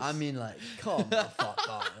for us. I mean, like, come the fuck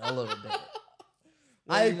on a little bit.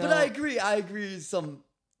 Well, but I agree. I agree to some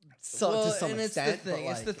extent. It's the thing.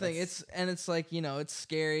 But it's the thing. It's like, you know, it's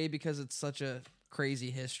scary because it's such a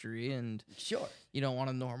crazy history, and sure, you don't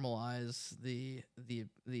want to normalize the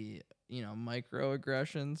you know,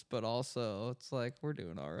 microaggressions, but also it's like we're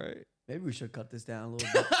doing all right. maybe we should cut this down a little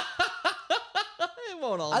bit. It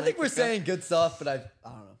won't all. I think we're saying good stuff, but I don't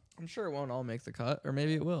know. I'm sure it won't all make the cut, or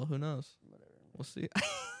maybe it will. Who knows? Whatever. We'll see.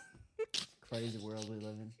 Crazy world we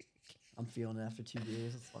live in. I'm feeling it after 2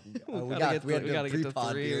 days. Let's fucking go. we we gotta have get to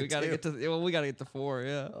 3. We gotta get to. Well, we gotta get to 4.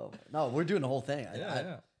 Yeah. Oh, no, we're doing the whole thing.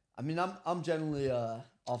 I mean, I'm generally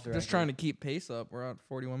off the Just trying to keep pace up. We're at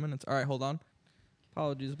 41 minutes. All right, hold on.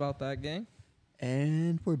 Apologies about that, gang.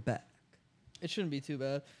 And we're back. It shouldn't be too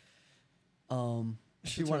bad. I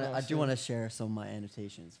do want to share some of my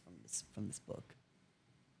annotations from this book.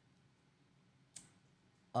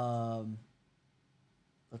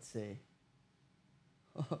 Let's see.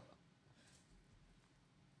 It's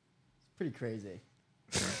pretty crazy.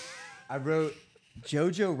 I wrote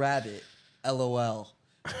Jojo Rabbit, LOL,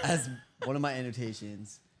 as one of my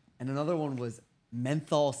annotations, and another one was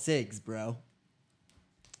menthol cigs, bro.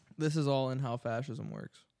 This is all in how fascism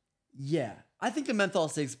works. Yeah, I think the menthol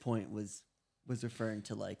cigs point was referring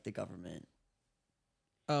to like the government.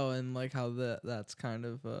 Oh, and like how that's kind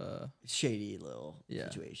of shady little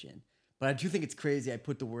situation. But I do think it's crazy. I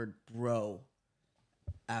put the word bro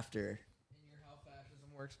after. In your How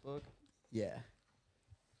Fascism Works book? Yeah.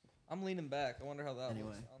 I'm leaning back. I wonder how that Anyway.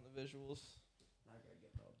 looks on the visuals. I gotta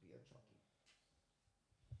get a beer chucky.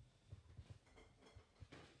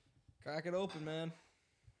 Crack it open, man.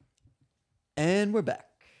 And we're back.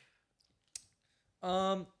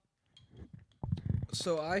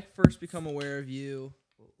 So I first become aware of you.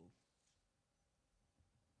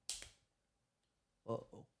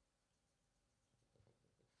 Uh-oh.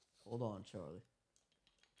 Hold on, Charlie.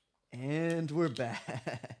 And we're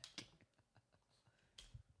back.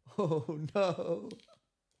 Oh, no.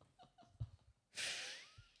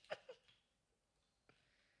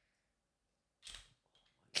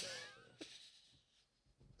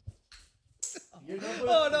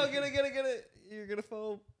 Oh, no, get it. You're gonna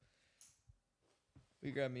foam. Will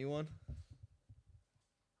you grab me one?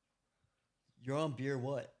 You're on beer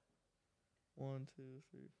what? 1, 2,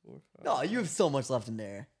 3, 4, 5. No, you have so much left in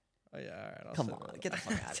there. Oh, yeah, all right. Come on, get the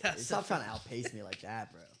fuck out of here. Stop trying to outpace me like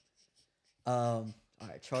that, bro. All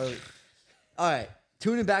right, Charlie. All right,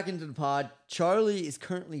 tuning back into the pod. Charlie is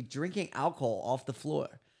currently drinking alcohol off the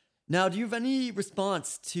floor. Now, do you have any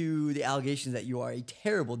response to the allegations that you are a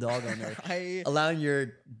terrible dog owner, allowing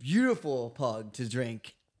your beautiful pug to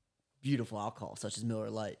drink beautiful alcohol, such as Miller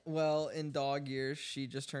Lite? Well, in dog years, she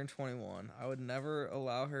just turned 21. I would never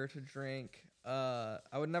allow her to drink.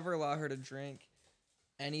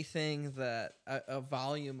 Anything that a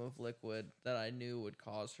volume of liquid that I knew would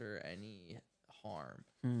cause her any harm.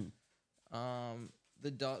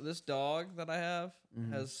 This dog that I have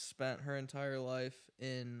has spent her entire life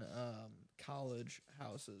in college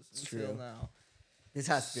houses until now. This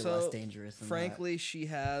has to be less dangerous than frankly, she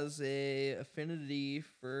has a affinity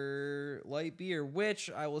for light beer, which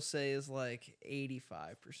I will say is like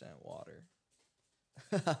 85% water.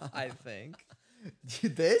 I think.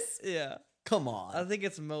 This? Yeah. Come on. I think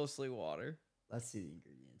it's mostly water. Let's see the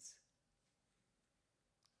ingredients.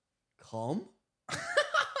 Cum?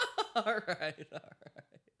 All right.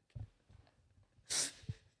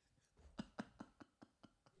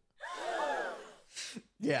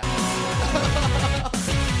 Yeah.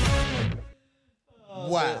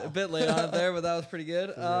 Wow. A bit late on it there, but that was pretty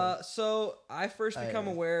good. So I first become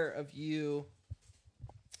aware of you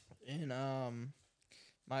in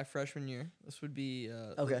my freshman year. This would be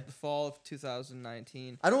the fall of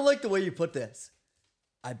 2019. I don't like the way you put this.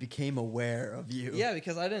 I became aware of you. Yeah,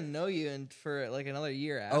 because I didn't know you for like another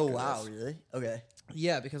year after. Oh wow, really? Okay.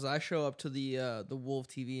 Yeah, because I show up to the Wolf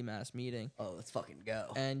TV mass meeting. Oh, let's fucking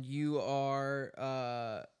go. And you are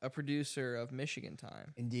a producer of Michigan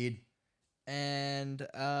Time. Indeed. And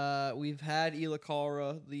we've had Ela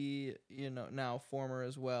Calra, the now former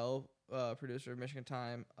as well producer of Michigan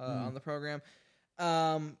Time on the program.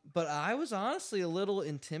 But I was honestly a little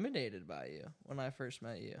intimidated by you when I first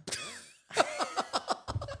met you.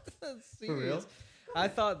 For real? I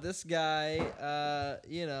thought this guy,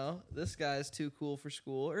 this guy's too cool for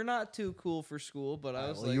school, or not too cool for school, but I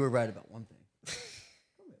was like, you were right about one thing.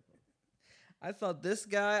 I thought this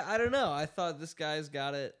guy, I don't know. I thought this guy's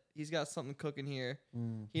got it. He's got something cooking here.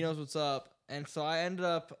 He knows what's up. And so I ended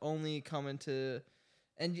up only coming to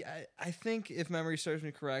And I think if memory serves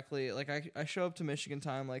me correctly, like I show up to Michigan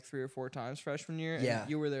time like 3 or 4 times freshman year. And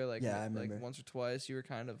you were there like once or twice. You were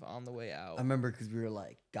kind of on the way out. I remember because we were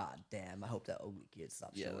like, God damn, I hope that ugly kid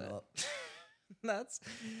stops showing up.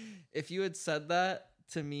 If you had said that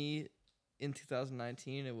to me in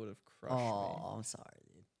 2019, it would have crushed me. Oh, I'm sorry,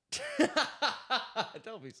 dude.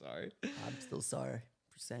 Don't be sorry. I'm still sorry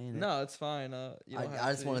for saying it. No, it's fine. I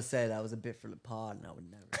just want to say that was a bit for the pod, and I would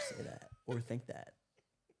never say that or think that.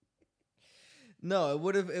 No, it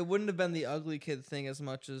wouldn't have been the ugly kid thing as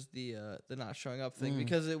much as the not showing up thing,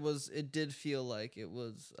 because it did feel like it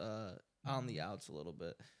was on the outs a little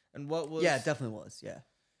bit. And what was it definitely was. Yeah.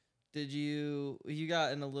 Did you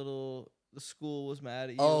got in a little? The school was mad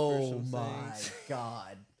at you. Oh for some my things.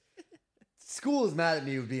 God. School was mad at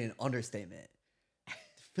me would be an understatement. The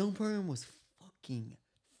film program was fucking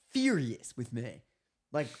furious with me.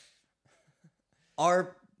 Like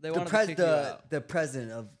the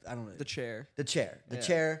president of, I don't know. The chair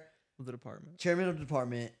of the department. Chairman of the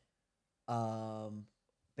department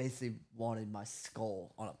basically wanted my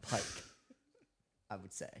skull on a pike, I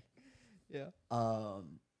would say. Yeah.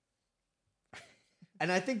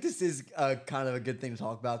 And I think this is kind of a good thing to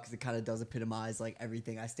talk about because it kind of does epitomize like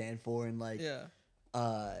everything I stand for and like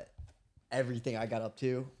everything I got up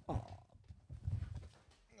to. Oh.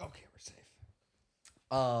 Okay, we're safe.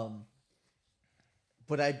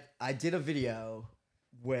 But I did a video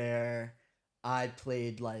where I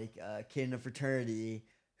played like a kid in a fraternity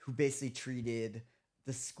who basically treated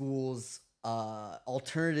the school's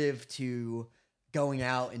alternative to going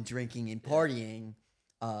out and drinking and partying,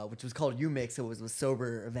 which was called UMix. So it was a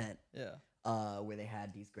sober event. Yeah. Where they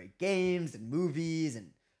had these great games and movies and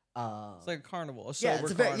it's like a carnival. It's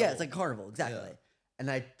like carnival, exactly. Yeah. And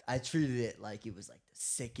I treated it like it was like the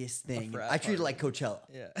sickest thing. I treated it like Coachella.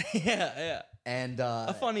 Yeah, yeah. And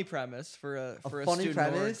a funny premise for a funny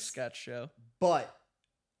student sketch show. But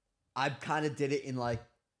I kind of did it in like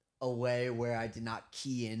a way where I did not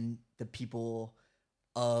key in the people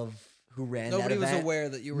of who ran that event. Nobody was aware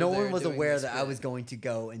that you were there. No one was aware that I was going to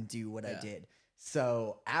go and do what I did.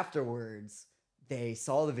 So afterwards, they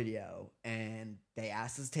saw the video and they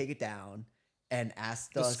asked us to take it down and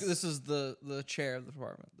asked us. This is the chair of the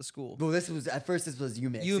department, the school. Well, this was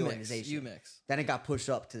UMix, the organization. UMix. Then it got pushed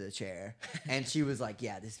up to the chair, and she was like,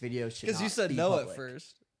 "Yeah, this video should." Because you said no public. At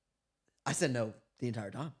first. I said no the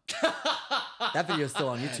entire time. That video's still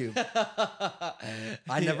on YouTube.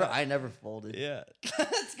 I never folded. Yeah.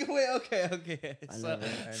 That's good. Wait, okay. I never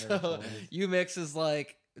folded. UMix is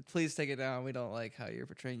like, please take it down. We don't like how you're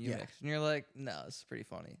portraying UMix. And you're like, no, it's pretty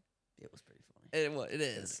funny. It was pretty funny. It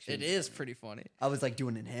is. It is pretty funny. I was like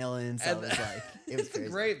doing inhalants. I was like, it was crazy. It's a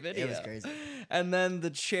great video. It was crazy. And then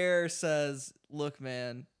the chair says, look,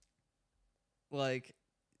 man, like,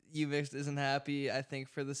 UMix isn't happy. I think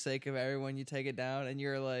for the sake of everyone, you take it down. And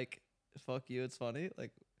you're like, fuck you, it's funny.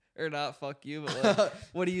 Like, or not fuck you, but like,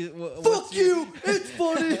 what do you... fuck you, it's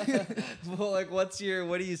funny. Well, like, what do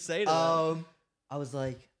you say to them? I was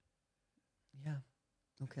like, yeah,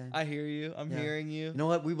 okay. I hear you. I'm hearing you. You know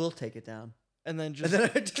what? We will take it down. And then I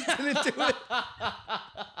just didn't do it.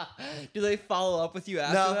 Do they follow up with you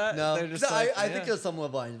after that? No. They're just like, I think it was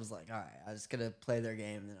someone blind. It was like, all right, I'm just going to play their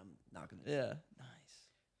game and then I'm not going to do it. Nice.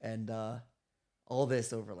 And all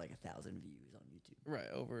this over like 1,000 views on YouTube.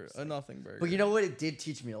 Right, over a nothing burger. But you know what? It did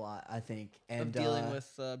teach me a lot, I think. And of dealing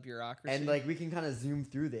with bureaucracy. And like we can kind of zoom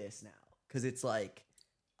through this now because it's like,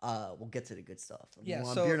 we'll get to the good stuff. We're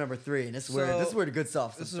on beer number 3, and this is where the good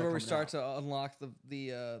stuff. This is where we start to unlock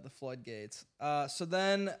the floodgates. So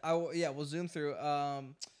then we'll zoom through.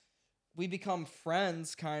 We become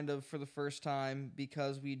friends kind of for the first time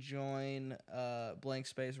because we join Blank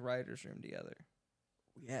Space Writers Room together.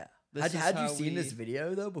 Yeah. Had you seen this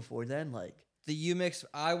video though before then? Like the UMix,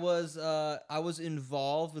 I was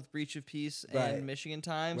involved with Breach of Peace and Michigan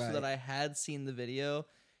Time, so that I had seen the video.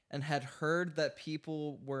 And had heard that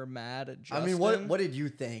people were mad at Justin. I mean, what did you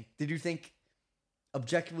think? Did you think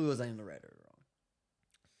objectively was I in the right or wrong?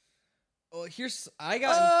 Well,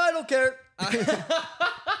 I don't care.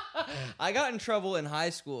 I got in trouble in high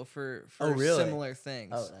school for similar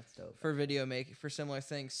things. Oh, that's dope. For video making, for similar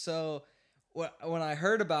things. So when I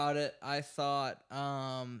heard about it, I thought,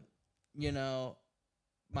 my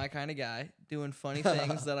kind of guy doing funny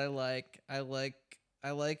things that I like. I like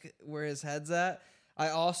where his head's at.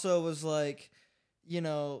 I also was like,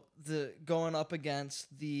 the going up against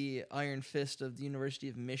the Iron Fist of the University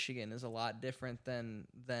of Michigan is a lot different than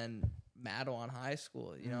Madawan High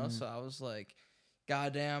School, So I was like,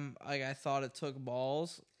 goddamn, I thought it took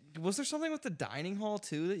balls. Was there something with the dining hall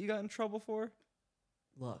too that you got in trouble for?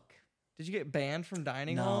 Look, Did you get banned from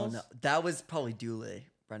dining No, halls? no. That was probably Dooley.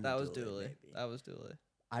 Brendan That was Dooley. Dooley. Maybe. That was Dooley.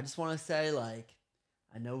 I just want to say, like,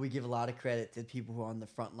 I know we give a lot of credit to people who are on the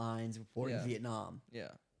front lines reporting Vietnam. Yeah.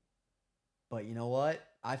 But you know what?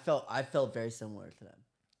 I felt very similar to them.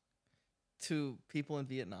 To people in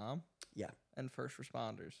Vietnam? Yeah. And first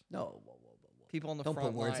responders. No, whoa. People on the Don't front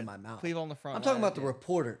put words line. in my mouth. People on the front I'm talking line, about the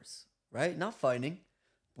reporters, right? Not fighting,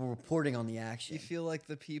 but reporting on the action. You feel like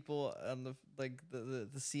the people on the the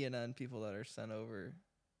CNN people that are sent over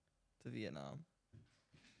to Vietnam.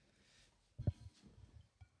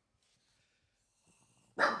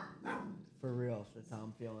 For real, that's how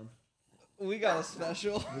I'm feeling. We got a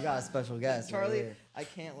special. We got a special guest, Charlie. right here. I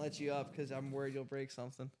can't let you up because I'm worried you'll break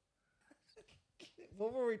something.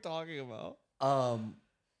 What were we talking about?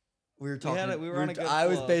 We were talking. We were on a good I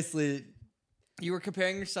was flow. basically. You were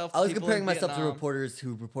comparing yourself. To I was people comparing in myself to Vietnam reporters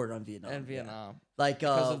who reported on Vietnam. and Vietnam. Like,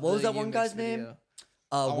 Because what of was the that one Unix guy's video. name?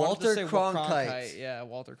 I wanted to Walter say Cronkite. Yeah,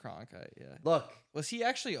 Walter Cronkite. Yeah. Look, Was he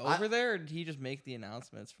actually over there, or did he just make the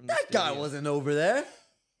announcements from the that guy studio? wasn't over there.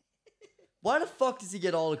 Why the fuck does he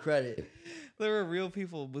get all the credit? There were real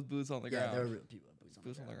people with boots on the ground. Yeah, there were real people.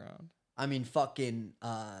 Boots on the ground. I mean, fucking.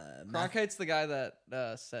 Cronkite's the guy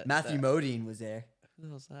that said Matthew that. Modine was there. Who the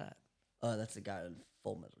hell's that? That's the guy in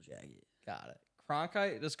Full Metal Jacket. Got it.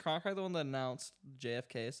 Cronkite. Is Cronkite the one that announced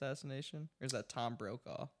JFK assassination, or is that Tom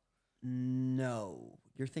Brokaw? No,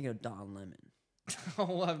 you're thinking of Don Lemon.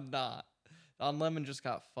 No, I'm not. Don Lemon just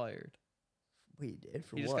got fired. Wait, he did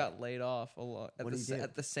for He what? just got laid off What did he do?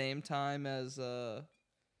 at the same time as Why?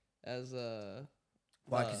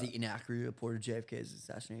 Because he inaccurately reported JFK's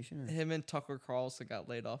assassination. Or? him and Tucker Carlson got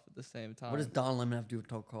laid off at the same time. What does Don Lemon have to do with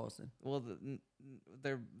Tucker Carlson? Well,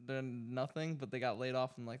 they're nothing, but they got laid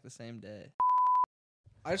off in like the same day.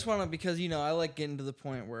 I just want to, because I like getting to the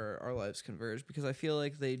point where our lives converge, because I feel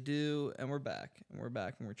like they do, and we're back and we're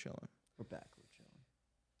chilling. We're back. We're chilling.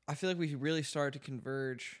 I feel like we really started to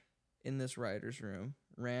converge in this writer's room,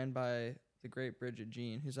 ran by the great Bridget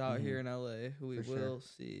Jean, who's out here in LA, who we will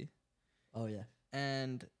see. Oh yeah.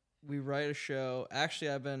 And we write a show.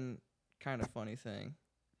 Actually, I've been kind of funny thing.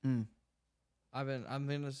 I'm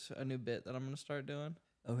in a new bit that I'm gonna start doing.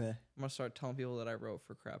 Okay. I'm gonna start telling people that I wrote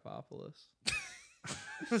for Crapopolis,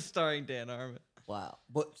 starring Dan Harmon. Wow.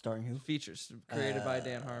 What? Starring who? Features created by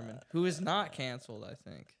Dan Harmon, who is not canceled, I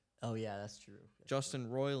think. Oh yeah, that's true. Justin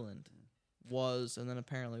Roiland was, and then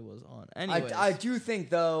apparently was on. Anyways, I do think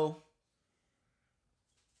though.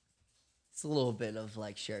 It's a little bit of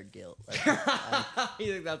like shared guilt. Like,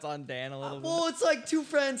 you think that's on Dan a little bit? well, it's like two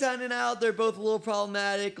friends hanging out. They're both a little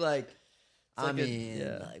problematic. Like, I mean,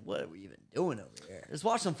 like, what are we even doing over here? Just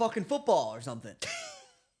watch some fucking football or something.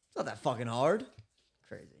 It's not that fucking hard.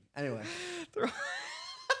 Crazy. Anyway.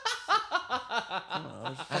 I don't know,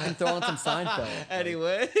 just fucking throw on some Seinfeld.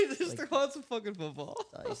 Anyway, just throw on some fucking football.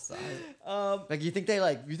 Like, you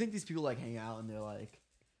think these people like hang out and they're like,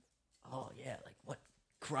 oh yeah, like what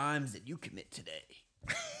crimes did you commit today?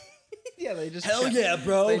 Yeah, they just hell chat, yeah,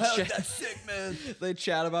 bro. That's sick, man. They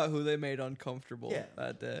chat about who they made uncomfortable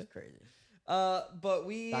that day. It's crazy. But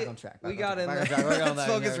we back on track. We got in there.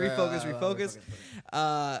 Refocus.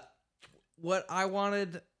 What I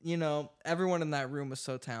wanted, everyone in that room was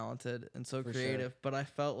so talented and so creative, but I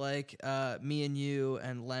felt like me and you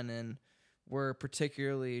and Lennon were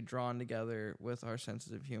particularly drawn together with our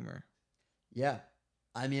sensitive humor. Yeah.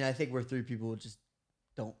 I mean, I think we're three people who just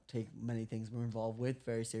don't take many things we're involved with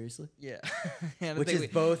very seriously. Yeah. And which is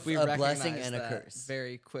both a blessing and a that curse.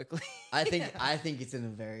 Very quickly. I think it's in a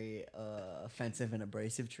very offensive and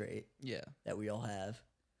abrasive trait. Yeah. That we all have.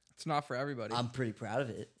 It's not for everybody. I'm pretty proud of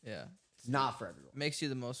it. Yeah. It's not for everyone. Makes you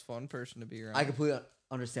the most fun person to be around. I completely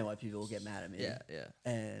understand why people will get mad at me. Yeah.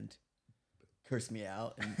 And curse me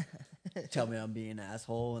out and tell me I'm being an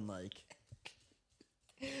asshole and like.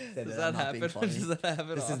 Does that happen? Does that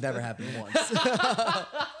happen? This has never happened once.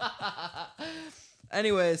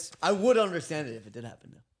 Anyways, I would understand it if it did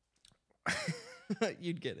happen though.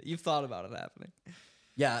 You'd get it. You've thought about it happening.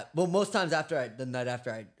 Yeah. Well, most times the night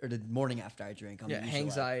after or the morning after I drink, I'm usually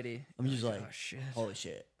anxiety. Like, I'm usually like, oh, shit. Holy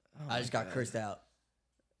shit. Oh I just got cursed out.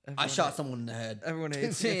 Everyone I shot someone in the head. Everyone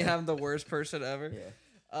hates me. I'm the worst person ever.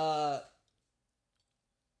 Yeah.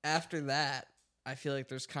 After that, I feel like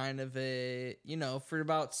there's kind of a, for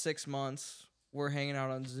about 6 months, we're hanging out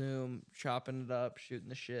on Zoom, chopping it up, shooting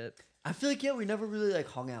the shit. I feel like, we never really like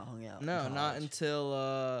hung out. No, not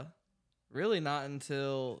until, really not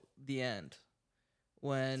until the end.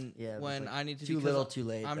 When like I need to too little, too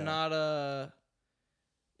late. I'm not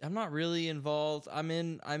really involved. I'm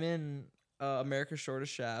in America's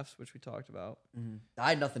Shortest Shafts, which we talked about. Mm-hmm. I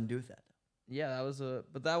had nothing to do with that. Yeah,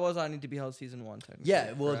 that was I Need to Be Held season 1 technically.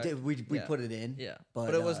 Yeah, well, we Yeah. put it in. Yeah,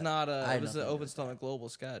 but it was not it was an Open Stomach Global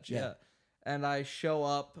sketch. Yeah. And I show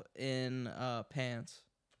up in pants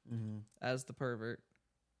as the pervert.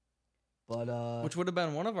 But which would have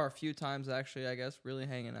been one of our few times actually, I guess, really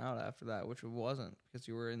hanging out after that, which it wasn't because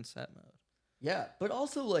you were in set mode. Yeah, but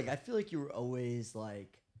also like I feel like you were always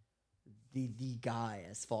like the guy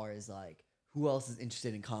as far as like who else is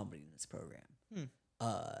interested in comedy in this program.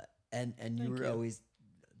 And you were always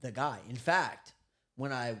the guy. In fact,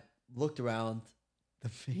 when I looked around the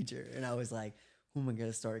major and I was like, who am I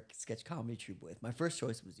gonna start a sketch comedy troupe with? My first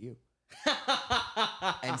choice was you.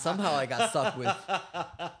 And somehow I got stuck with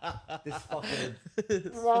this fucking.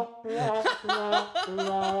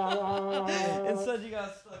 Instead, you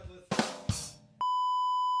got stuck with.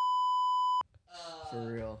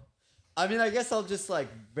 For real. I mean, I guess I'll just like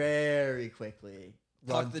very quickly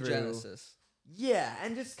run the through genesis. Yeah,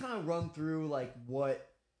 and just kind of run through like what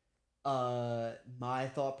my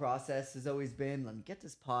thought process has always been. Let me get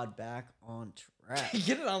this pod back on track.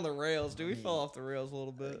 Get it on the rails, dude. We fell off the rails a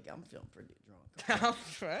little bit. I'm feeling pretty drunk.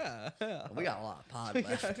 Yeah. We got a lot of pod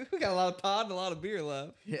left. We got a lot of pod and a lot of beer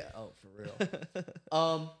left. Yeah, for real.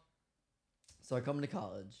 So I come into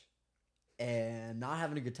college and not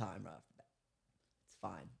having a good time right off the bat. It's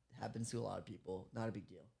fine. It happens to a lot of people. Not a big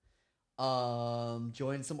deal.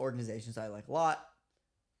 Joined some organizations I like a lot.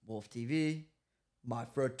 Wolf TV, my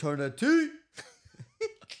fraternity,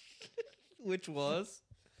 which was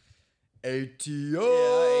ATO.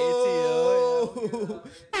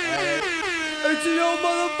 Yeah, ATO,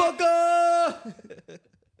 motherfucker.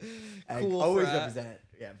 Cool always frat. represent.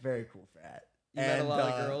 Yeah, very cool frat. You met a lot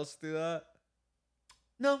of girls through that?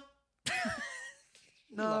 No.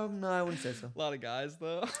 No, I wouldn't say so. A lot of guys,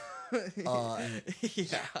 though.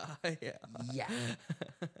 Yeah.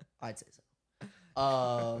 I'd say so.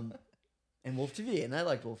 And Wolf TV, and I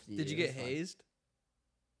liked Wolf TV. Did you get hazed?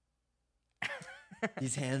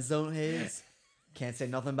 These hands don't haze. Can't say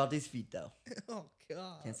nothing about these feet, though. Oh,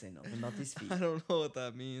 God. Can't say nothing about these feet. I don't know what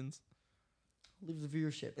that means. Leave the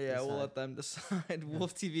viewership. Yeah, we'll let them decide.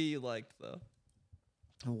 Wolf TV you liked, though.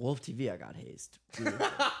 Wolf TV, I got hazed. Really.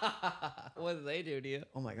 What did they do to you?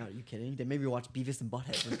 Oh my God, are you kidding? They made me watch Beavis and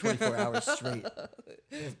Butthead for 24 hours straight.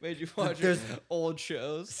 Made you watch old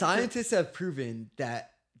shows. Scientists have proven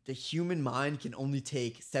that the human mind can only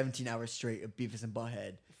take 17 hours straight of Beavis and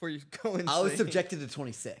Butthead. Before you go insane. I was subjected to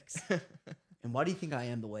 26. And why do you think I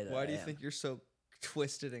am the way that I am? Why do you think you're so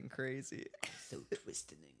twisted and crazy? So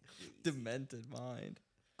twisted and crazy. Demented mind.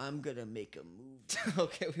 I'm gonna make a movie.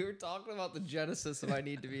 Okay, we were talking about the genesis of I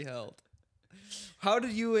Need to Be Held. How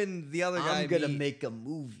did you and the other guy I'm gonna meet? make a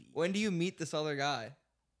movie. When do you meet this other guy?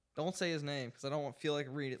 Don't say his name, because I don't feel like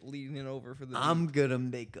leading it over for the... I'm gonna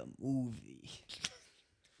make a movie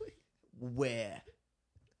where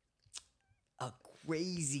a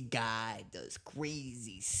crazy guy does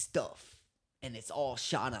crazy stuff, and it's all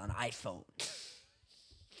shot on iPhone.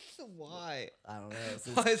 Why? I don't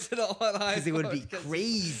know. Why is it all on iPhone? Because it would be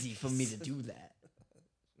crazy for me to do that.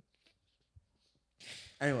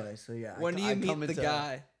 Anyway, so yeah. When do you meet the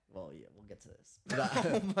guy? Well, yeah, we'll get to this. But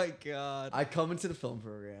Oh my God. I come into the film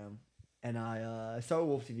program, and I started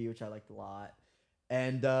Wolf TV, which I liked a lot,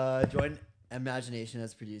 and joined Imagination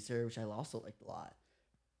as producer, which I also liked a lot.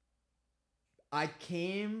 I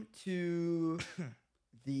came to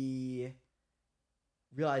the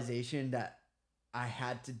realization that I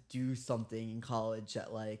had to do something in college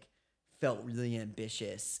that like felt really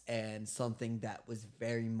ambitious and something that was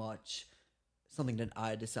very much something that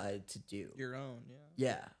I decided to do. Your own,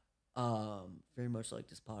 yeah. Yeah. Very much like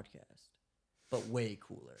this podcast, but way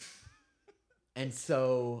cooler. And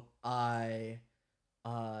so I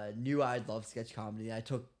knew I'd love sketch comedy. I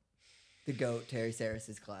took the GOAT, Terry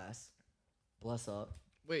Saris's class. Bless up.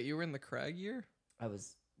 Wait, you were in the Craig year? I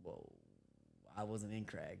wasn't in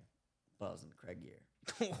Craig, but I was in the Craig year.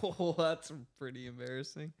 Oh, that's pretty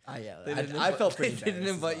embarrassing. Yeah, I felt pretty They didn't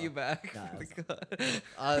invite well. you back. Nah,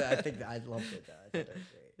 I think I loved it, though. I thought that was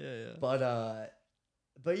great. Yeah.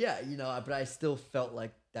 But yeah, you know, but I still felt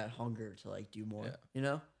like that hunger to like do more, you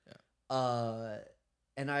know? Yeah.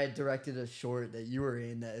 And I directed a short that you were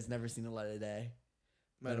in that has never seen the light of day.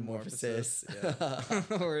 Metamorphosis. Yeah.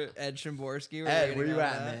 Or Ed Shimborski. Ed, where you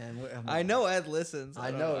at, man? I know Ed listens.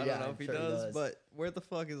 I know, I don't know if he sure does, but where the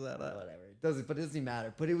fuck is that at? Whatever. It doesn't even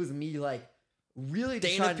matter. But it was me like really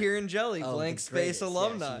Dana Pierangelli, Blank Space greatest.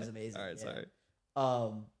 alumni. Yeah, she was amazing. All right, sorry.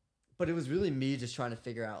 But it was really me just trying to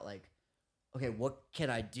figure out like, okay, what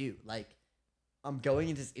can I do? Like, I'm going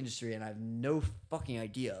into this industry and I have no fucking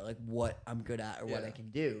idea like what I'm good at or what I can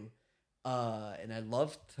do. And I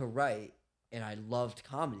loved to write and I loved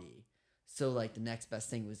comedy. So like the next best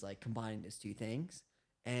thing was like combining those two things,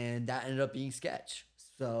 and that ended up being sketch.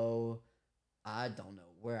 So I don't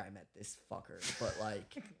know where I met this fucker, but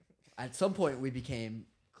like at some point we became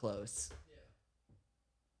close. Yeah.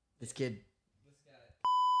 This guy.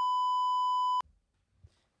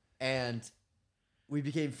 And we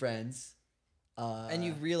became friends. And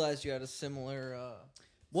you realized you had a similar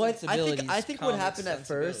I think what happened at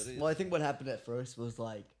first. Well, I think what happened at first was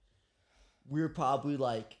like we were probably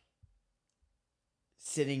like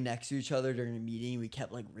sitting next to each other during a meeting. We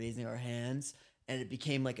kept like raising our hands, and it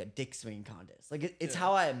became like a dick swinging contest. Like it's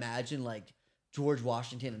how I imagine like George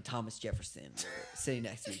Washington and Thomas Jefferson were sitting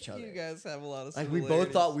next to each other. You guys have a lot of like we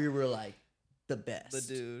both thought we were like the best, the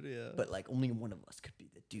dude, yeah. But like only one of us could be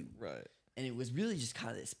the dude, right? And it was really just kind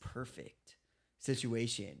of this perfect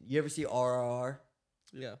situation. You ever see RRR?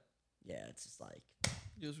 Yeah. Yeah, it's just like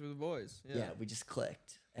just for the boys. Yeah, we just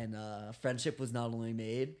clicked, and friendship was not only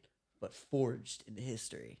made but forged into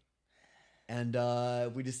history. And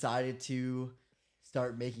we decided to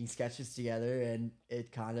start making sketches together, and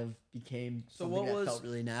it kind of became something that felt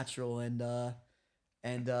really natural. And do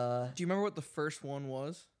you remember what the first one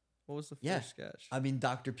was? What was the first sketch? I mean,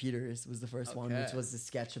 Dr. Peters was the first one, which was a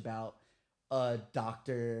sketch about a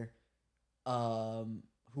doctor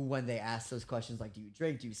who, when they ask those questions like, do you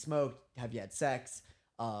drink, do you smoke, have you had sex,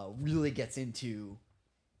 really gets into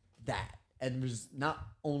that. And was not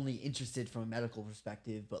only interested from a medical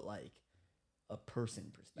perspective, but like a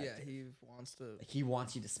person perspective. Yeah, he wants to. Like, he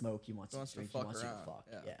wants you to smoke. He wants you to drink. He wants around. you to fuck.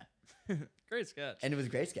 Yeah. Great sketch. And it was a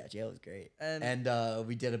great sketch. Yeah, it was great. And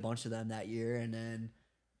we did a bunch of them that year, and then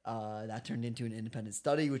that turned into an independent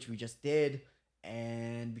study, which we just did,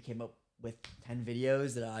 and we came up with 10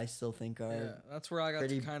 videos that I still think are. Yeah, that's where I got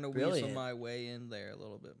to kind of weasel my way in there a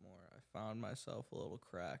little bit more. I found myself a little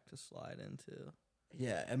crack to slide into.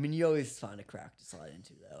 Yeah, I mean, you always find a crack to slide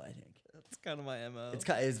into, though, I think. That's kind of my MO. It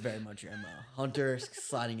is very much your MO. Hunter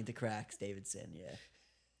sliding into cracks, Davidson, yeah.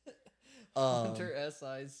 Hunter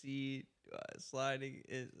SIC sliding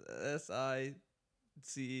is SIC.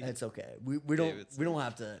 It's okay. We don't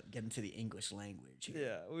have to get into the English language here.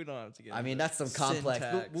 Yeah, we don't have to get. I mean, that's some complex.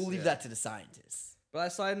 We'll leave that to the scientists. But I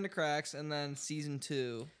slide into cracks, and then season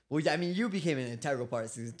 2. Well, I mean, you became an integral part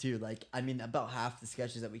of season 2. Like, I mean, about half the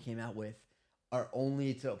sketches that we came out with are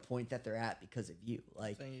only to a point that they're at because of you.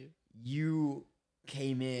 Like, you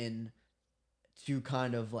came in to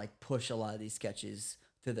kind of like push a lot of these sketches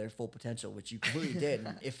to their full potential, which you completely did,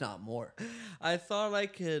 if not more. I thought I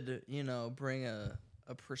could, bring a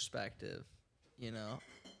perspective,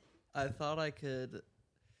 I thought I could,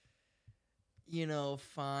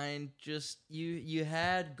 find just you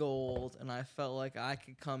had gold, and I felt like I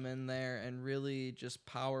could come in there and really just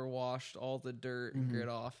power wash all the dirt and grit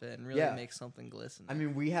off it and really make something glisten. I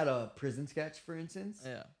mean, we had a prison sketch, for instance.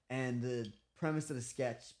 Yeah. And the premise of the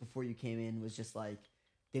sketch before you came in was just like,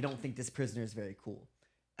 they don't think this prisoner is very cool.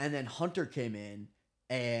 And then Hunter came in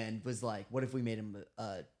and was like, what if we made him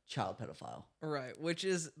a child pedophile? Right.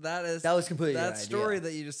 That was completely that story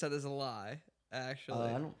that you just said is a lie. Actually,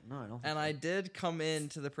 I don't. And I did come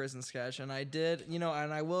into the prison sketch, and I did, and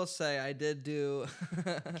I will say I did do,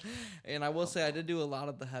 and I will say I did do a lot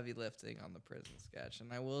of the heavy lifting on the prison sketch,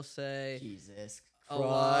 and I will say, Jesus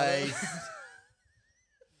Christ,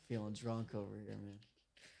 feeling drunk over here, man.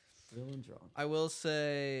 Feeling drunk. I will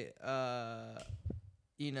say,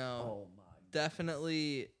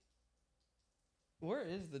 definitely. Where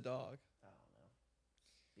is the dog?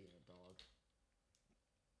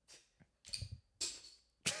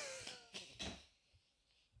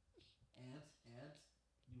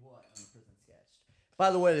 By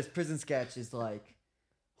the way, this prison sketch is like,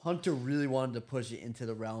 Hunter really wanted to push it into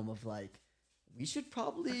the realm of like, we should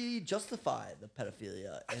probably justify the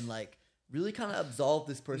pedophilia and like really kind of absolve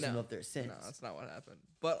this person of their sins. No, that's not what happened.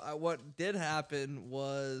 But what did happen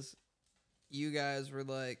was you guys were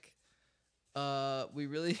like, we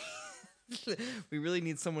really we really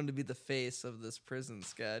need someone to be the face of this prison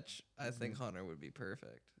sketch. I think Hunter would be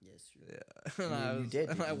perfect. Yes, true. Yeah,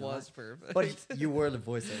 and I was perfect. But you were the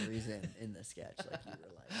voice of reason in the sketch. Like, you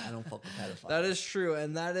were like, I don't fuck with pedophiles. That is true,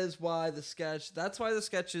 and that is why the sketch. That's why the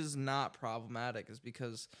sketch is not problematic. Is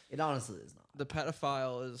because it honestly is not. The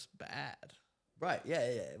pedophile is bad. Right?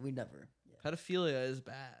 Yeah. We never. Yeah. Pedophilia is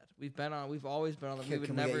bad. We've always been on the. Can we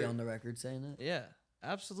get you on the record saying that? Yeah,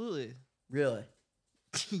 absolutely. Really?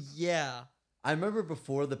 Yeah. I remember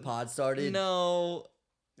before the pod started. No.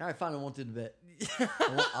 All right, fine. I won't do the bit.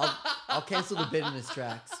 I'll cancel the bit in its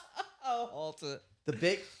tracks. I'll halt it. The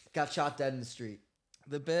bit got shot dead in the street.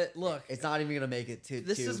 The bit, look, it's not even gonna make it to.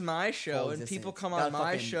 This is my show, and people come on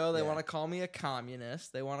my show. They want to call me a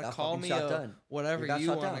communist. They want to call me whatever you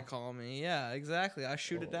want to call me. Yeah, exactly. I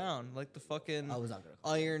shoot it down like the fucking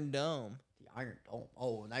Iron Dome. The Iron Dome.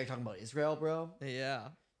 Oh, now you're talking about Israel, bro. Yeah.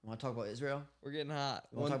 You want to talk about Israel? We're getting hot.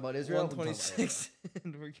 You want to talk about Israel? 126,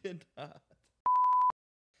 and we're getting hot.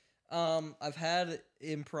 I've had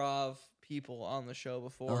improv people on the show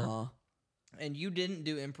before, and you didn't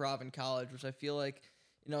do improv in college, which I feel like,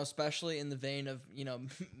 especially in the vein of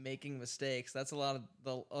making mistakes. That's a lot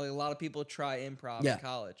of people try improv in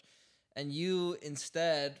college, and you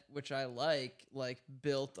instead, which I like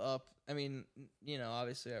built up. I mean,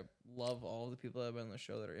 obviously I love all the people that have been on the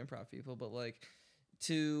show that are improv people, but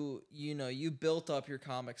you built up your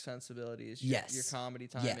comic sensibilities, your comedy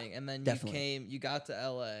timing, and then you got to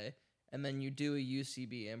LA, and then you do a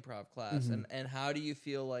UCB improv class, and how do you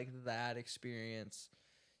feel like that experience?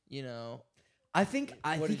 I think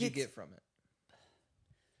what did you get from it?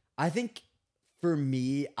 I think for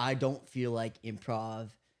me, I don't feel like improv,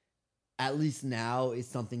 at least now, is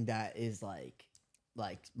something that is like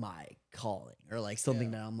my calling, or like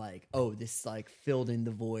something that I'm like, oh, this like filled in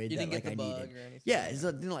the void. You that didn't get like the I bug needed. or anything. Yeah, it's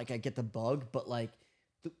not like I get the bug, but like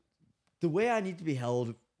the way I need to be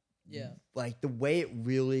held. Yeah. Like the way it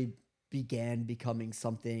really began becoming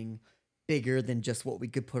something bigger than just what we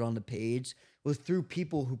could put on the page was through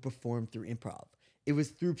people who performed through improv. It was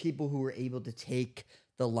through people who were able to take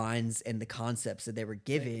the lines and the concepts that they were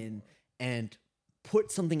given and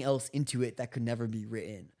put something else into it that could never be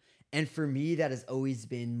written. And for me, that has always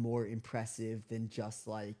been more impressive than just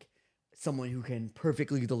like someone who can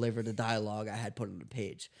perfectly deliver the dialogue I had put on the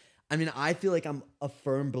page. I mean, I feel like I'm a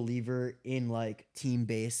firm believer in like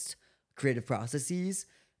team-based creative processes,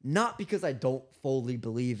 not because I don't fully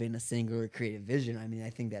believe in a singular creative vision. I mean, I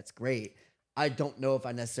think that's great. I don't know if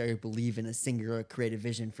I necessarily believe in a singular creative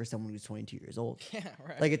vision for someone who's 22 years old. Yeah,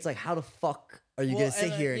 right. Like, it's like, how the fuck are you going to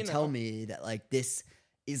sit here and tell me that like this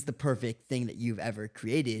is the perfect thing that you've ever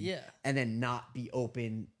created, and then not be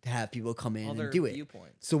open to have people come in and do it?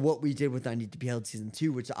 Viewpoints. So what we did with I Need to Be Held season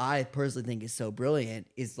 2, which I personally think is so brilliant,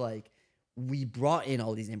 is like we brought in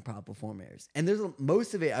all these improv performers, and there's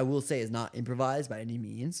most of it I will say is not improvised by any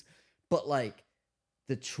means, but like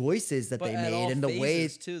the choices that they made and the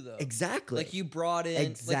ways too, though. Exactly. Like you brought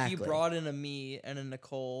in a me and a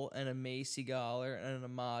Nicole and a Macy Goller and an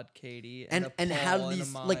Ahmad Katie and how do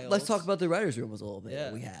these like let's talk about the writers' room was a little bit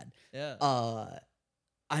that we had. Yeah.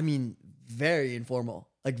 I mean, very informal.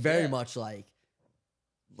 Like very much like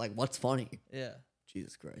what's funny. Yeah.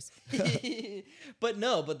 Jesus Christ.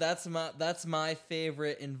 but that's my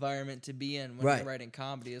favorite environment to be in when you're writing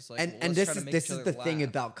comedy. Is like, and this is the thing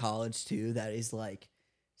about college too that is like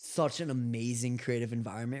such an amazing creative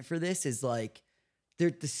environment for this is like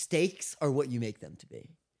the stakes are what you make them to be.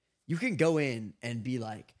 You can go in and be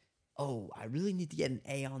like, oh, I really need to get an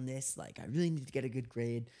A on this. Like, I really need to get a good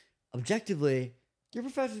grade. Objectively, your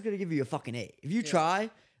professor's gonna give you a fucking A. If you try.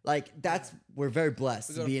 Like we're very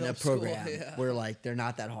blessed to be in a program where like they're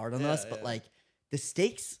not that hard on us, but like the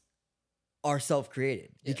stakes are self-created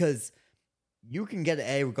because you can get an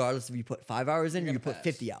A regardless if you put 5 hours in or you put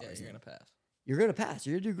 50 hours in. You're gonna pass. You're gonna pass.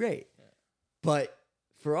 You're gonna do great. Yeah. But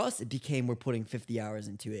for us, it became we're putting 50 hours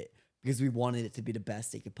into it because we wanted it to be the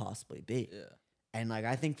best it could possibly be. Yeah. And like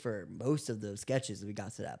I think for most of those sketches, we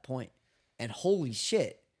got to that point, and holy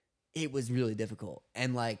shit, it was really difficult.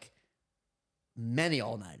 And like. Many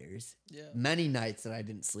all-nighters, many nights that I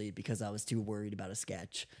didn't sleep because I was too worried about a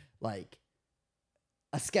sketch. Like,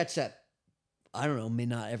 a sketch that, I don't know, may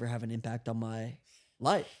not ever have an impact on my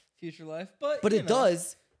life. Future life, but it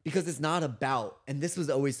does because it's not about, and this was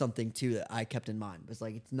always something, too, that I kept in mind. Was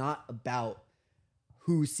like, it's not about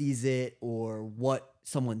who sees it or what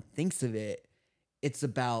someone thinks of it. It's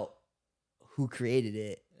about who created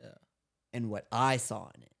it and what I saw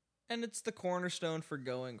in it. And it's the cornerstone for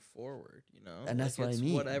going forward, And that's what I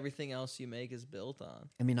mean. What everything else you make is built on.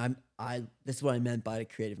 I mean, this is what I meant by the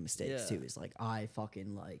creative mistakes too. Is like I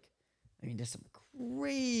fucking like, I mean, there's some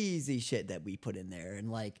crazy shit that we put in there, and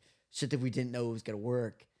like shit that we didn't know was gonna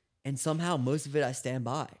work, and somehow most of it I stand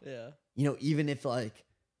by. Yeah. Even if like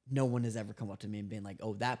no one has ever come up to me and been like,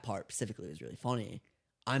 "Oh, that part specifically was really funny,"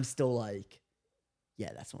 I'm still like,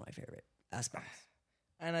 "Yeah, that's one of my favorite aspects."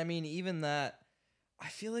 And I mean, even that. I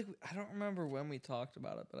feel like, I don't remember when we talked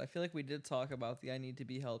about it, but I feel like we did talk about the I Need to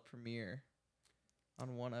Be Held premiere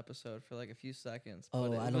on one episode for like a few seconds.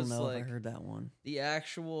 But I don't know if I heard that one. The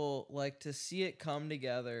actual, like, to see it come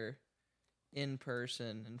together in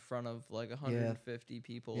person in front of like 150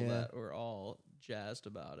 people that were all jazzed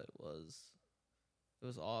about it was It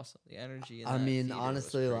was awesome. The energy in I that mean, theater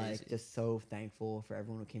honestly, was like, crazy. just so thankful for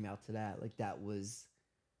everyone who came out to that. Like, that was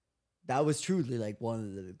truly like one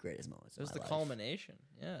of the greatest moments. It was of the my life. culmination.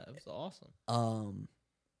 Yeah, it was awesome.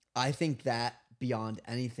 I think that beyond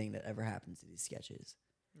anything that ever happens to these sketches,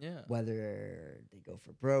 Yeah. whether they go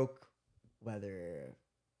for broke, whether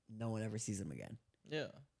no one ever sees them again, Yeah.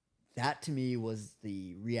 that to me was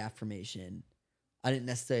the reaffirmation I didn't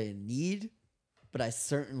necessarily need, but I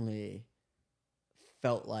certainly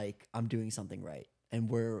felt like I'm doing something right, and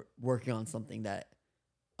we're working on something that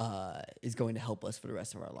is going to help us for the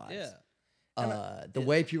rest of our lives. Yeah. The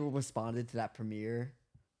way people responded to that premiere,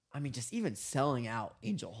 I mean, just even selling out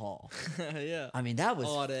Angel Hall. Yeah. I mean, that was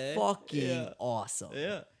All day. fucking awesome.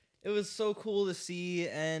 Yeah. It was so cool to see,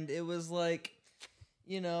 and it was like,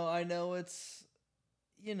 I know it's,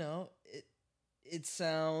 it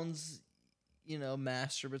sounds,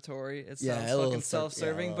 masturbatory. It sounds fucking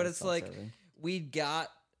self-serving, but it's like we got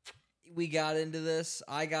into this.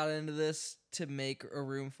 I got into this to make a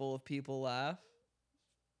room full of people laugh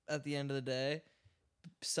at the end of the day,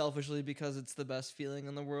 selfishly because it's the best feeling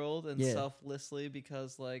in the world, and selflessly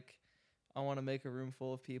because like I want to make a room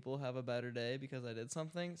full of people have a better day because I did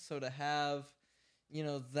something. So to have,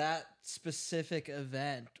 that specific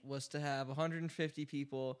event was to have 150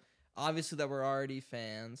 people, obviously that were already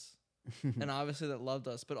fans and obviously that loved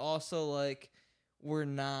us, but also like we're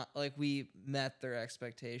not like we met their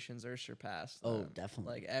expectations or surpassed them. Oh,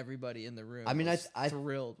 definitely. Like everybody in the room. I mean, was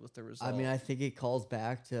thrilled with the result. I mean, I think it calls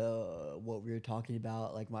back to what we were talking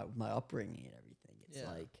about, like my upbringing and everything. It's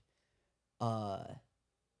like,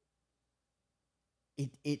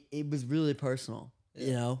 it was really personal.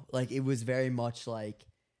 Like it was very much like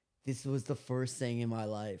this was the first thing in my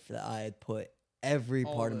life that I had put every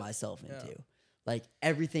part of myself into. Like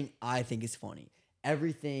everything I think is funny,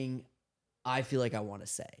 everything I feel like I want to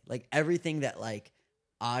say, like everything that like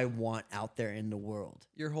I want out there in the world.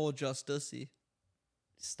 Your whole justicey.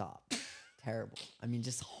 Stop. Terrible. I mean,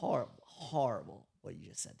 just horrible what you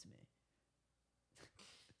just said to me.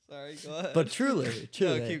 Sorry, go ahead. But truly.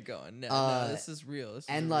 No, keep going. No, this is real. This is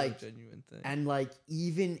a real genuine thing. And like,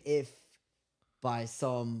 even if by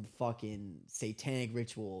some fucking satanic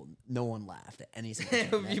ritual, no one laughed at any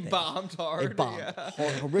single thing. You bombed hard. It bombed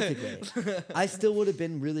horrifically. I still would have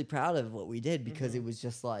been really proud of what we did because it was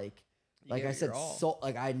just like I said, so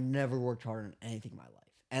like I never worked hard on anything in my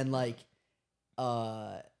life, and like,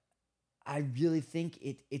 I really think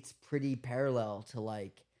it's pretty parallel to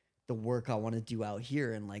like the work I want to do out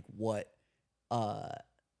here, and like what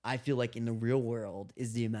I feel like in the real world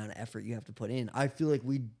is the amount of effort you have to put in. I feel like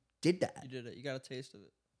we did that. You did it. You got a taste of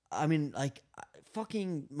it. I mean, like,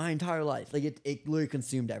 fucking my entire life. Like, it literally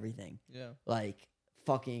consumed everything. Yeah. Like,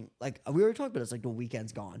 fucking, like, we already talked about this. Like, the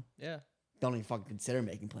weekend's gone. Yeah. Don't even fucking consider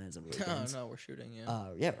making plans on the weekends. No, we're shooting, yeah.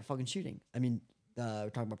 Yeah, we're fucking shooting. I mean,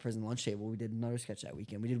 we're talking about Prison Lunch Table. We did another sketch that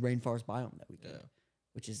weekend. We did Rainforest Biome that weekend,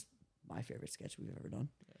 which is my favorite sketch we've ever done.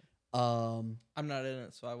 Yeah. I'm not in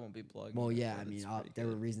it, so I won't be plugging. Well, yeah, I mean, there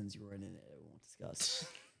were reasons you weren't in it that we won't discuss.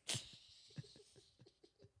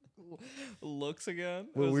 Looks again?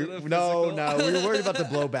 No, we were worried about the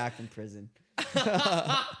blowback from prison.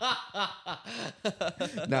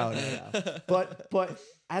 No. But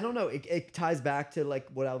I don't know. It ties back to like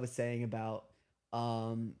what I was saying about,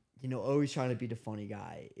 always trying to be the funny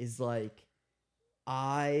guy. Is like,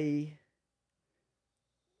 I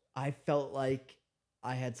felt like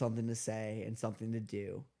I had something to say and something to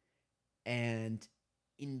do, and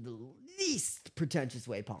in the least pretentious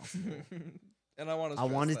way possible. And I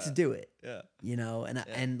wanted to do it. Yeah.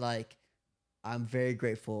 And like, I'm very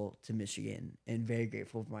grateful to Michigan and very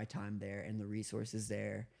grateful for my time there and the resources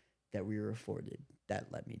there that we were afforded that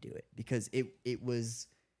let me do it, because it was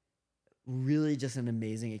really just an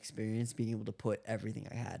amazing experience being able to put everything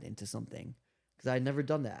I had into something, because I'd never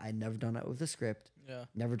done that. I'd never done it with a script. Yeah.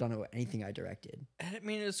 Never done it with anything I directed. And I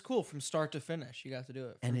mean, it's cool from start to finish. You got to do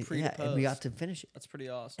it. And we got to finish it. That's pretty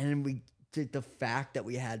awesome. And then the fact that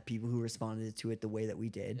we had people who responded to it the way that we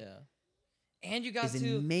did. Yeah. And you got is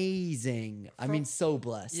amazing. I mean, so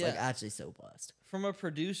blessed. Yeah. Like, actually so blessed. From a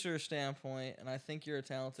producer standpoint, and I think you're a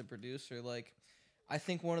talented producer, like, I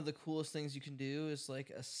think one of the coolest things you can do is,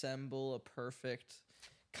 like, assemble a perfect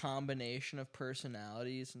combination of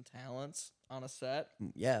personalities and talents on a set.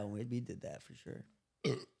 Yeah, we did that for sure.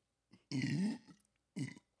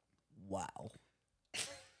 Wow.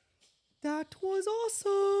 That was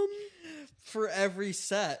awesome. For every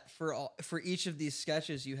set, for each of these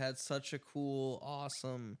sketches, you had such a cool,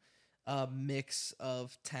 awesome mix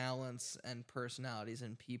of talents and personalities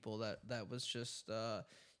and people that was just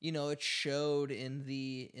it showed in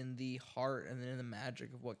the heart and in the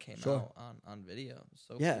magic of what came out on video.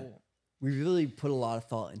 So cool. We really put a lot of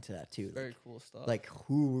thought into that too. Very cool stuff. Like,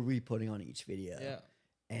 who were we putting on each video? Yeah.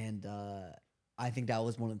 And I think that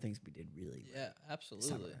was one of the things we did really well. Yeah, absolutely.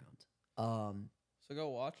 So go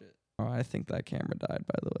watch it. Oh, I think that camera died,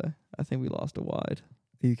 by the way. I think we lost a wide.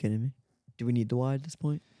 Are you kidding me? Do we need the wide at this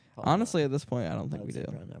point? Probably honestly, not. At this point, I don't think we do.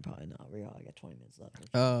 No, probably not. We got 20 minutes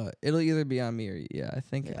left. It'll either be on me or I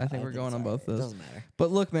think we're going on both those. It doesn't matter.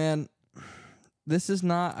 But look, man, this is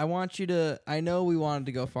not. I want you to. I know we wanted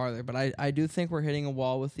to go farther, but I do think we're hitting a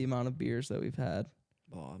wall with the amount of beers that we've had.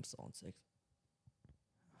 Oh, I'm still on 6.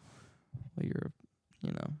 Well, you're,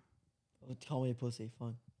 Well, call me a pussy.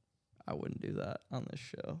 Fine. I wouldn't do that on this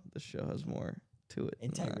show. This show has more to it.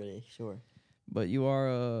 Integrity, sure. But you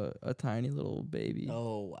are a tiny little baby.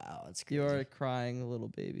 Oh, wow. That's crazy. You are a crying little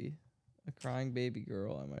baby. A crying baby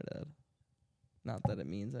girl, I might add. Not that it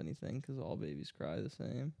means anything, because all babies cry the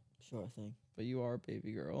same. Sure thing. But you are a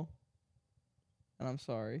baby girl. And I'm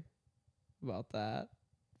sorry about that,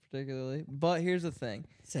 particularly. But here's the thing.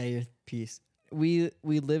 Say your piece. We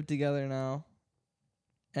live together now.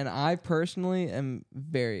 And I personally am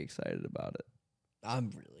very excited about it.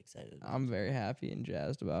 I'm really excited. I'm very happy and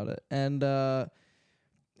jazzed about it. And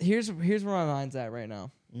here's where my mind's at right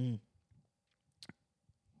now.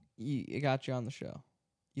 It got you on the show.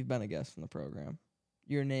 You've been a guest in the program.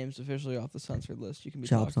 Your name's officially off the censored list. You can be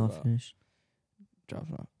Job's talked not about. Finished.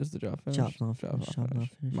 Job's not. Is the job finished? Job's not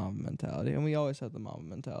finished. Mama mentality, and we always have the mama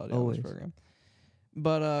mentality always. on this program.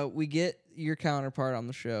 But we get your counterpart on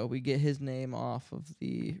the show. We get his name off of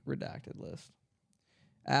the redacted list.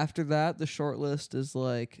 After that, the short list is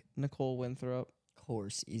like Nicole Winthrop. Of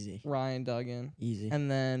course, easy. Ryan Duggan. Easy. And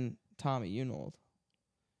then Tommy Unold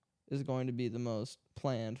is going to be the most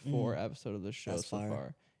planned for episode of this show so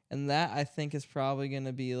far. And that, I think, is probably going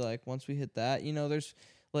to be like, once we hit that, there's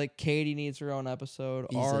like Katie needs her own episode.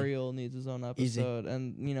 Easy. Ariel needs his own episode. Easy.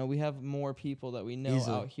 And, we have more people that we know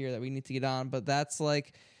out here that we need to get on. But that's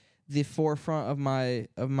like the forefront of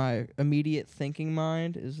my immediate thinking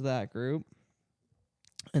mind is that group.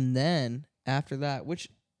 And then after that, which,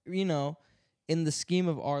 in the scheme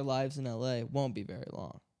of our lives in LA, won't be very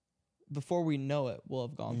long. Before we know it,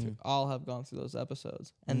 I'll have gone through those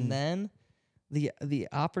episodes. And then the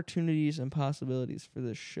opportunities and possibilities for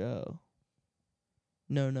this show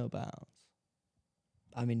know no bounds.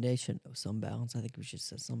 I mean, they should know some bounds. I think we should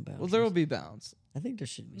set some bounds. Well, there will be bounds. I think there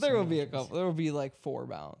should be. There will be a couple. There will be like 4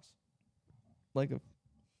 bounds. Like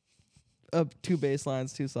a 2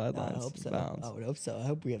 baselines, 2 sidelines. I hope so. Bounds. I would hope so. I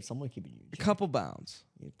hope we have someone keeping you. A couple bounds.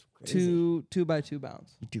 You're too crazy. 2x2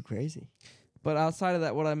 bounds. You're too crazy. But outside of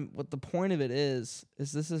that, what the point of it is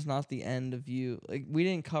this is not the end of you. Like, we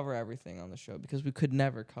didn't cover everything on the show because we could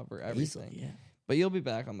never cover everything. Easily, yeah. But you'll be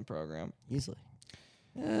back on the program. Easily.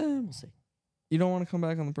 We'll see. You don't want to come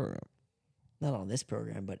back on the program? Not on this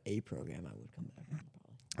program, but a program I would come back on.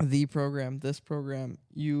 Probably. The program, this program,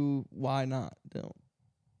 why not? Don't.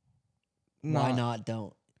 Why not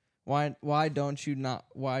don't? Why don't you not?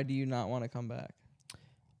 Why do you not want to come back?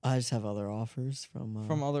 I just have other offers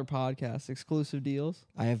from other podcasts, exclusive deals.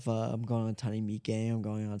 I have. I'm going on Tiny Meat Game. I'm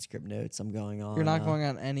going on Script Notes. I'm going on. You're not going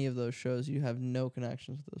on any of those shows. You have no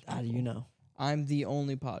connections with those people. How do you know? I'm the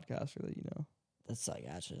only podcaster that you know. That's like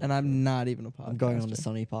actually. And I'm not even a podcaster. I'm going on the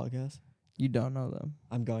Sunny podcast. You don't know them.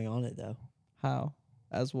 I'm going on it though. How?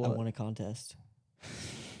 As what? I won a contest.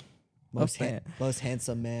 Most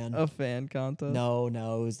handsome man. A fan contest? No,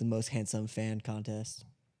 it was the most handsome fan contest.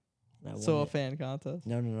 So a fan contest?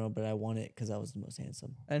 No, but I won it because I was the most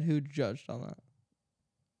handsome. And who judged on that?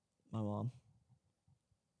 My mom.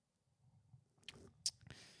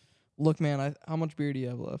 Look, man, how much beer do you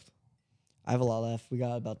have left? I have a lot left. We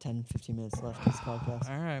got about 10, 15 minutes left of this podcast.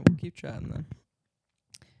 All right, we'll keep chatting then.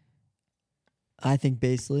 I think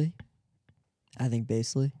basically,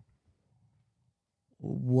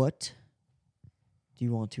 what do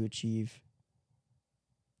you want to achieve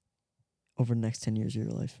over the next 10 years of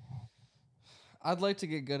your life? I'd like to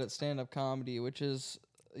get good at stand-up comedy, which is,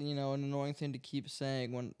 an annoying thing to keep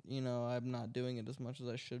saying when, I'm not doing it as much as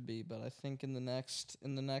I should be. But I think in the next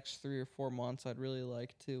 3 or 4 months, I'd really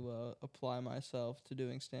like to apply myself to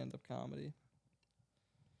doing stand-up comedy.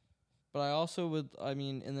 But I also would,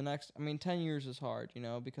 10 years is hard,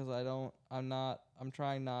 because I'm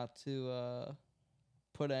trying not to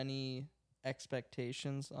put any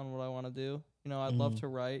expectations on what I want to do. I'd love to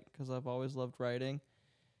write because I've always loved writing,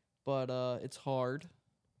 but it's hard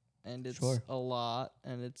and it's a lot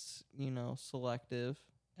and it's, selective,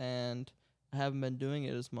 and I haven't been doing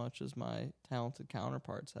it as much as my talented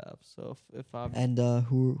counterparts have. So if I'm... And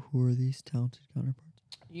who are these talented counterparts?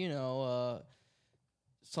 you know,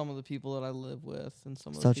 some of the people that I live with and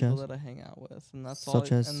some of Such the people as? that I hang out with, and that's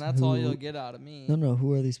Such all. as And that's all who? you'll get out of me. No,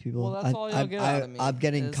 who are these people? Well, that's all you'll get out of me. I'm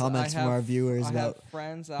getting is comments I from have- our viewers I about have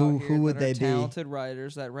friends out who here would that they are be? talented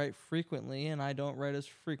writers that write frequently, and I don't write as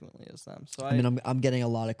frequently as them. So I mean, I'm getting a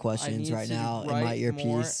lot of I questions need right to now in write my earpiece.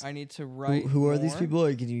 more. I need to write. Who are these more. people?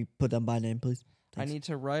 Or can you put them by name, please? I Thanks. need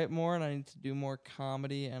to write more, and I need to do more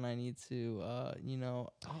comedy, and I need to,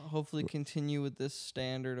 hopefully continue with this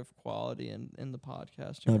standard of quality in the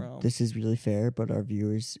podcasting realm. This is really fair, but our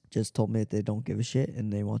viewers just told me that they don't give a shit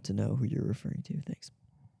and they want to know who you're referring to. Thanks.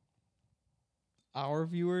 Our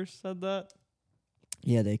viewers said that?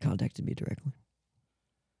 Yeah, they contacted me directly.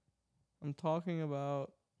 I'm talking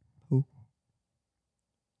about... Who?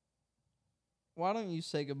 Why don't you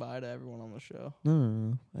say goodbye to everyone on the show?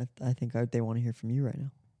 No. I think they want to hear from you right now.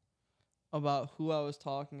 About who I was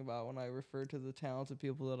talking about when I referred to the talented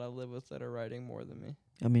people that I live with that are writing more than me.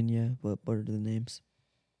 I mean, yeah, but what are the names?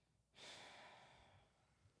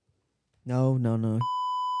 No.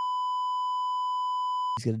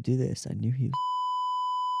 He's gonna do this. I knew he was.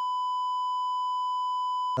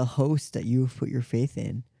 The host that you have put your faith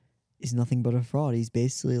in is nothing but a fraud. He's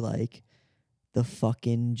basically like the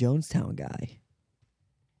fucking Jonestown guy.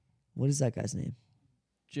 What is that guy's name?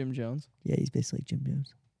 Jim Jones. Yeah, he's basically Jim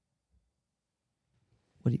Jones.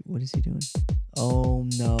 What is he doing? Oh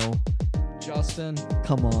no. Justin.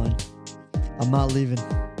 Come on. I'm not leaving.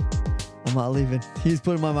 He's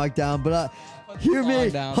putting my mic down, but hear me.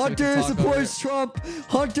 Hunter supports Trump.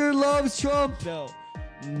 Hunter loves Trump.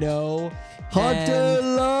 No. Hunter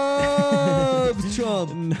loves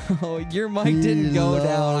Trump. No, your mic didn't go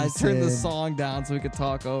down. I turned the song down so we could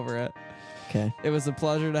talk over it. Okay. It was a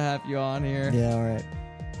pleasure to have you on here. Yeah, all right.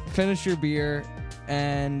 Finish your beer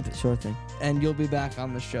and Sure thing. and you'll be back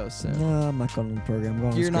on the show soon. No, I'm not going on the program. I'm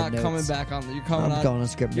going You're on not Script coming Notes. back on. You're coming I'm on. going on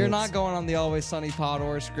Script You're Notes. not going on the Always Sunny Pod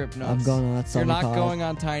or Script Notes. I'm going on that You're Sunny not Pod. going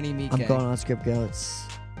on Tiny Meat I'm King. going on Script Goats.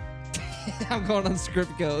 I'm going on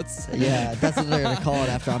Script Goats. Yeah, that's what they're going to call it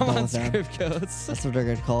after I'm done with them. Script Goats. That's what they're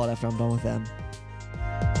going to call it after I'm done with them.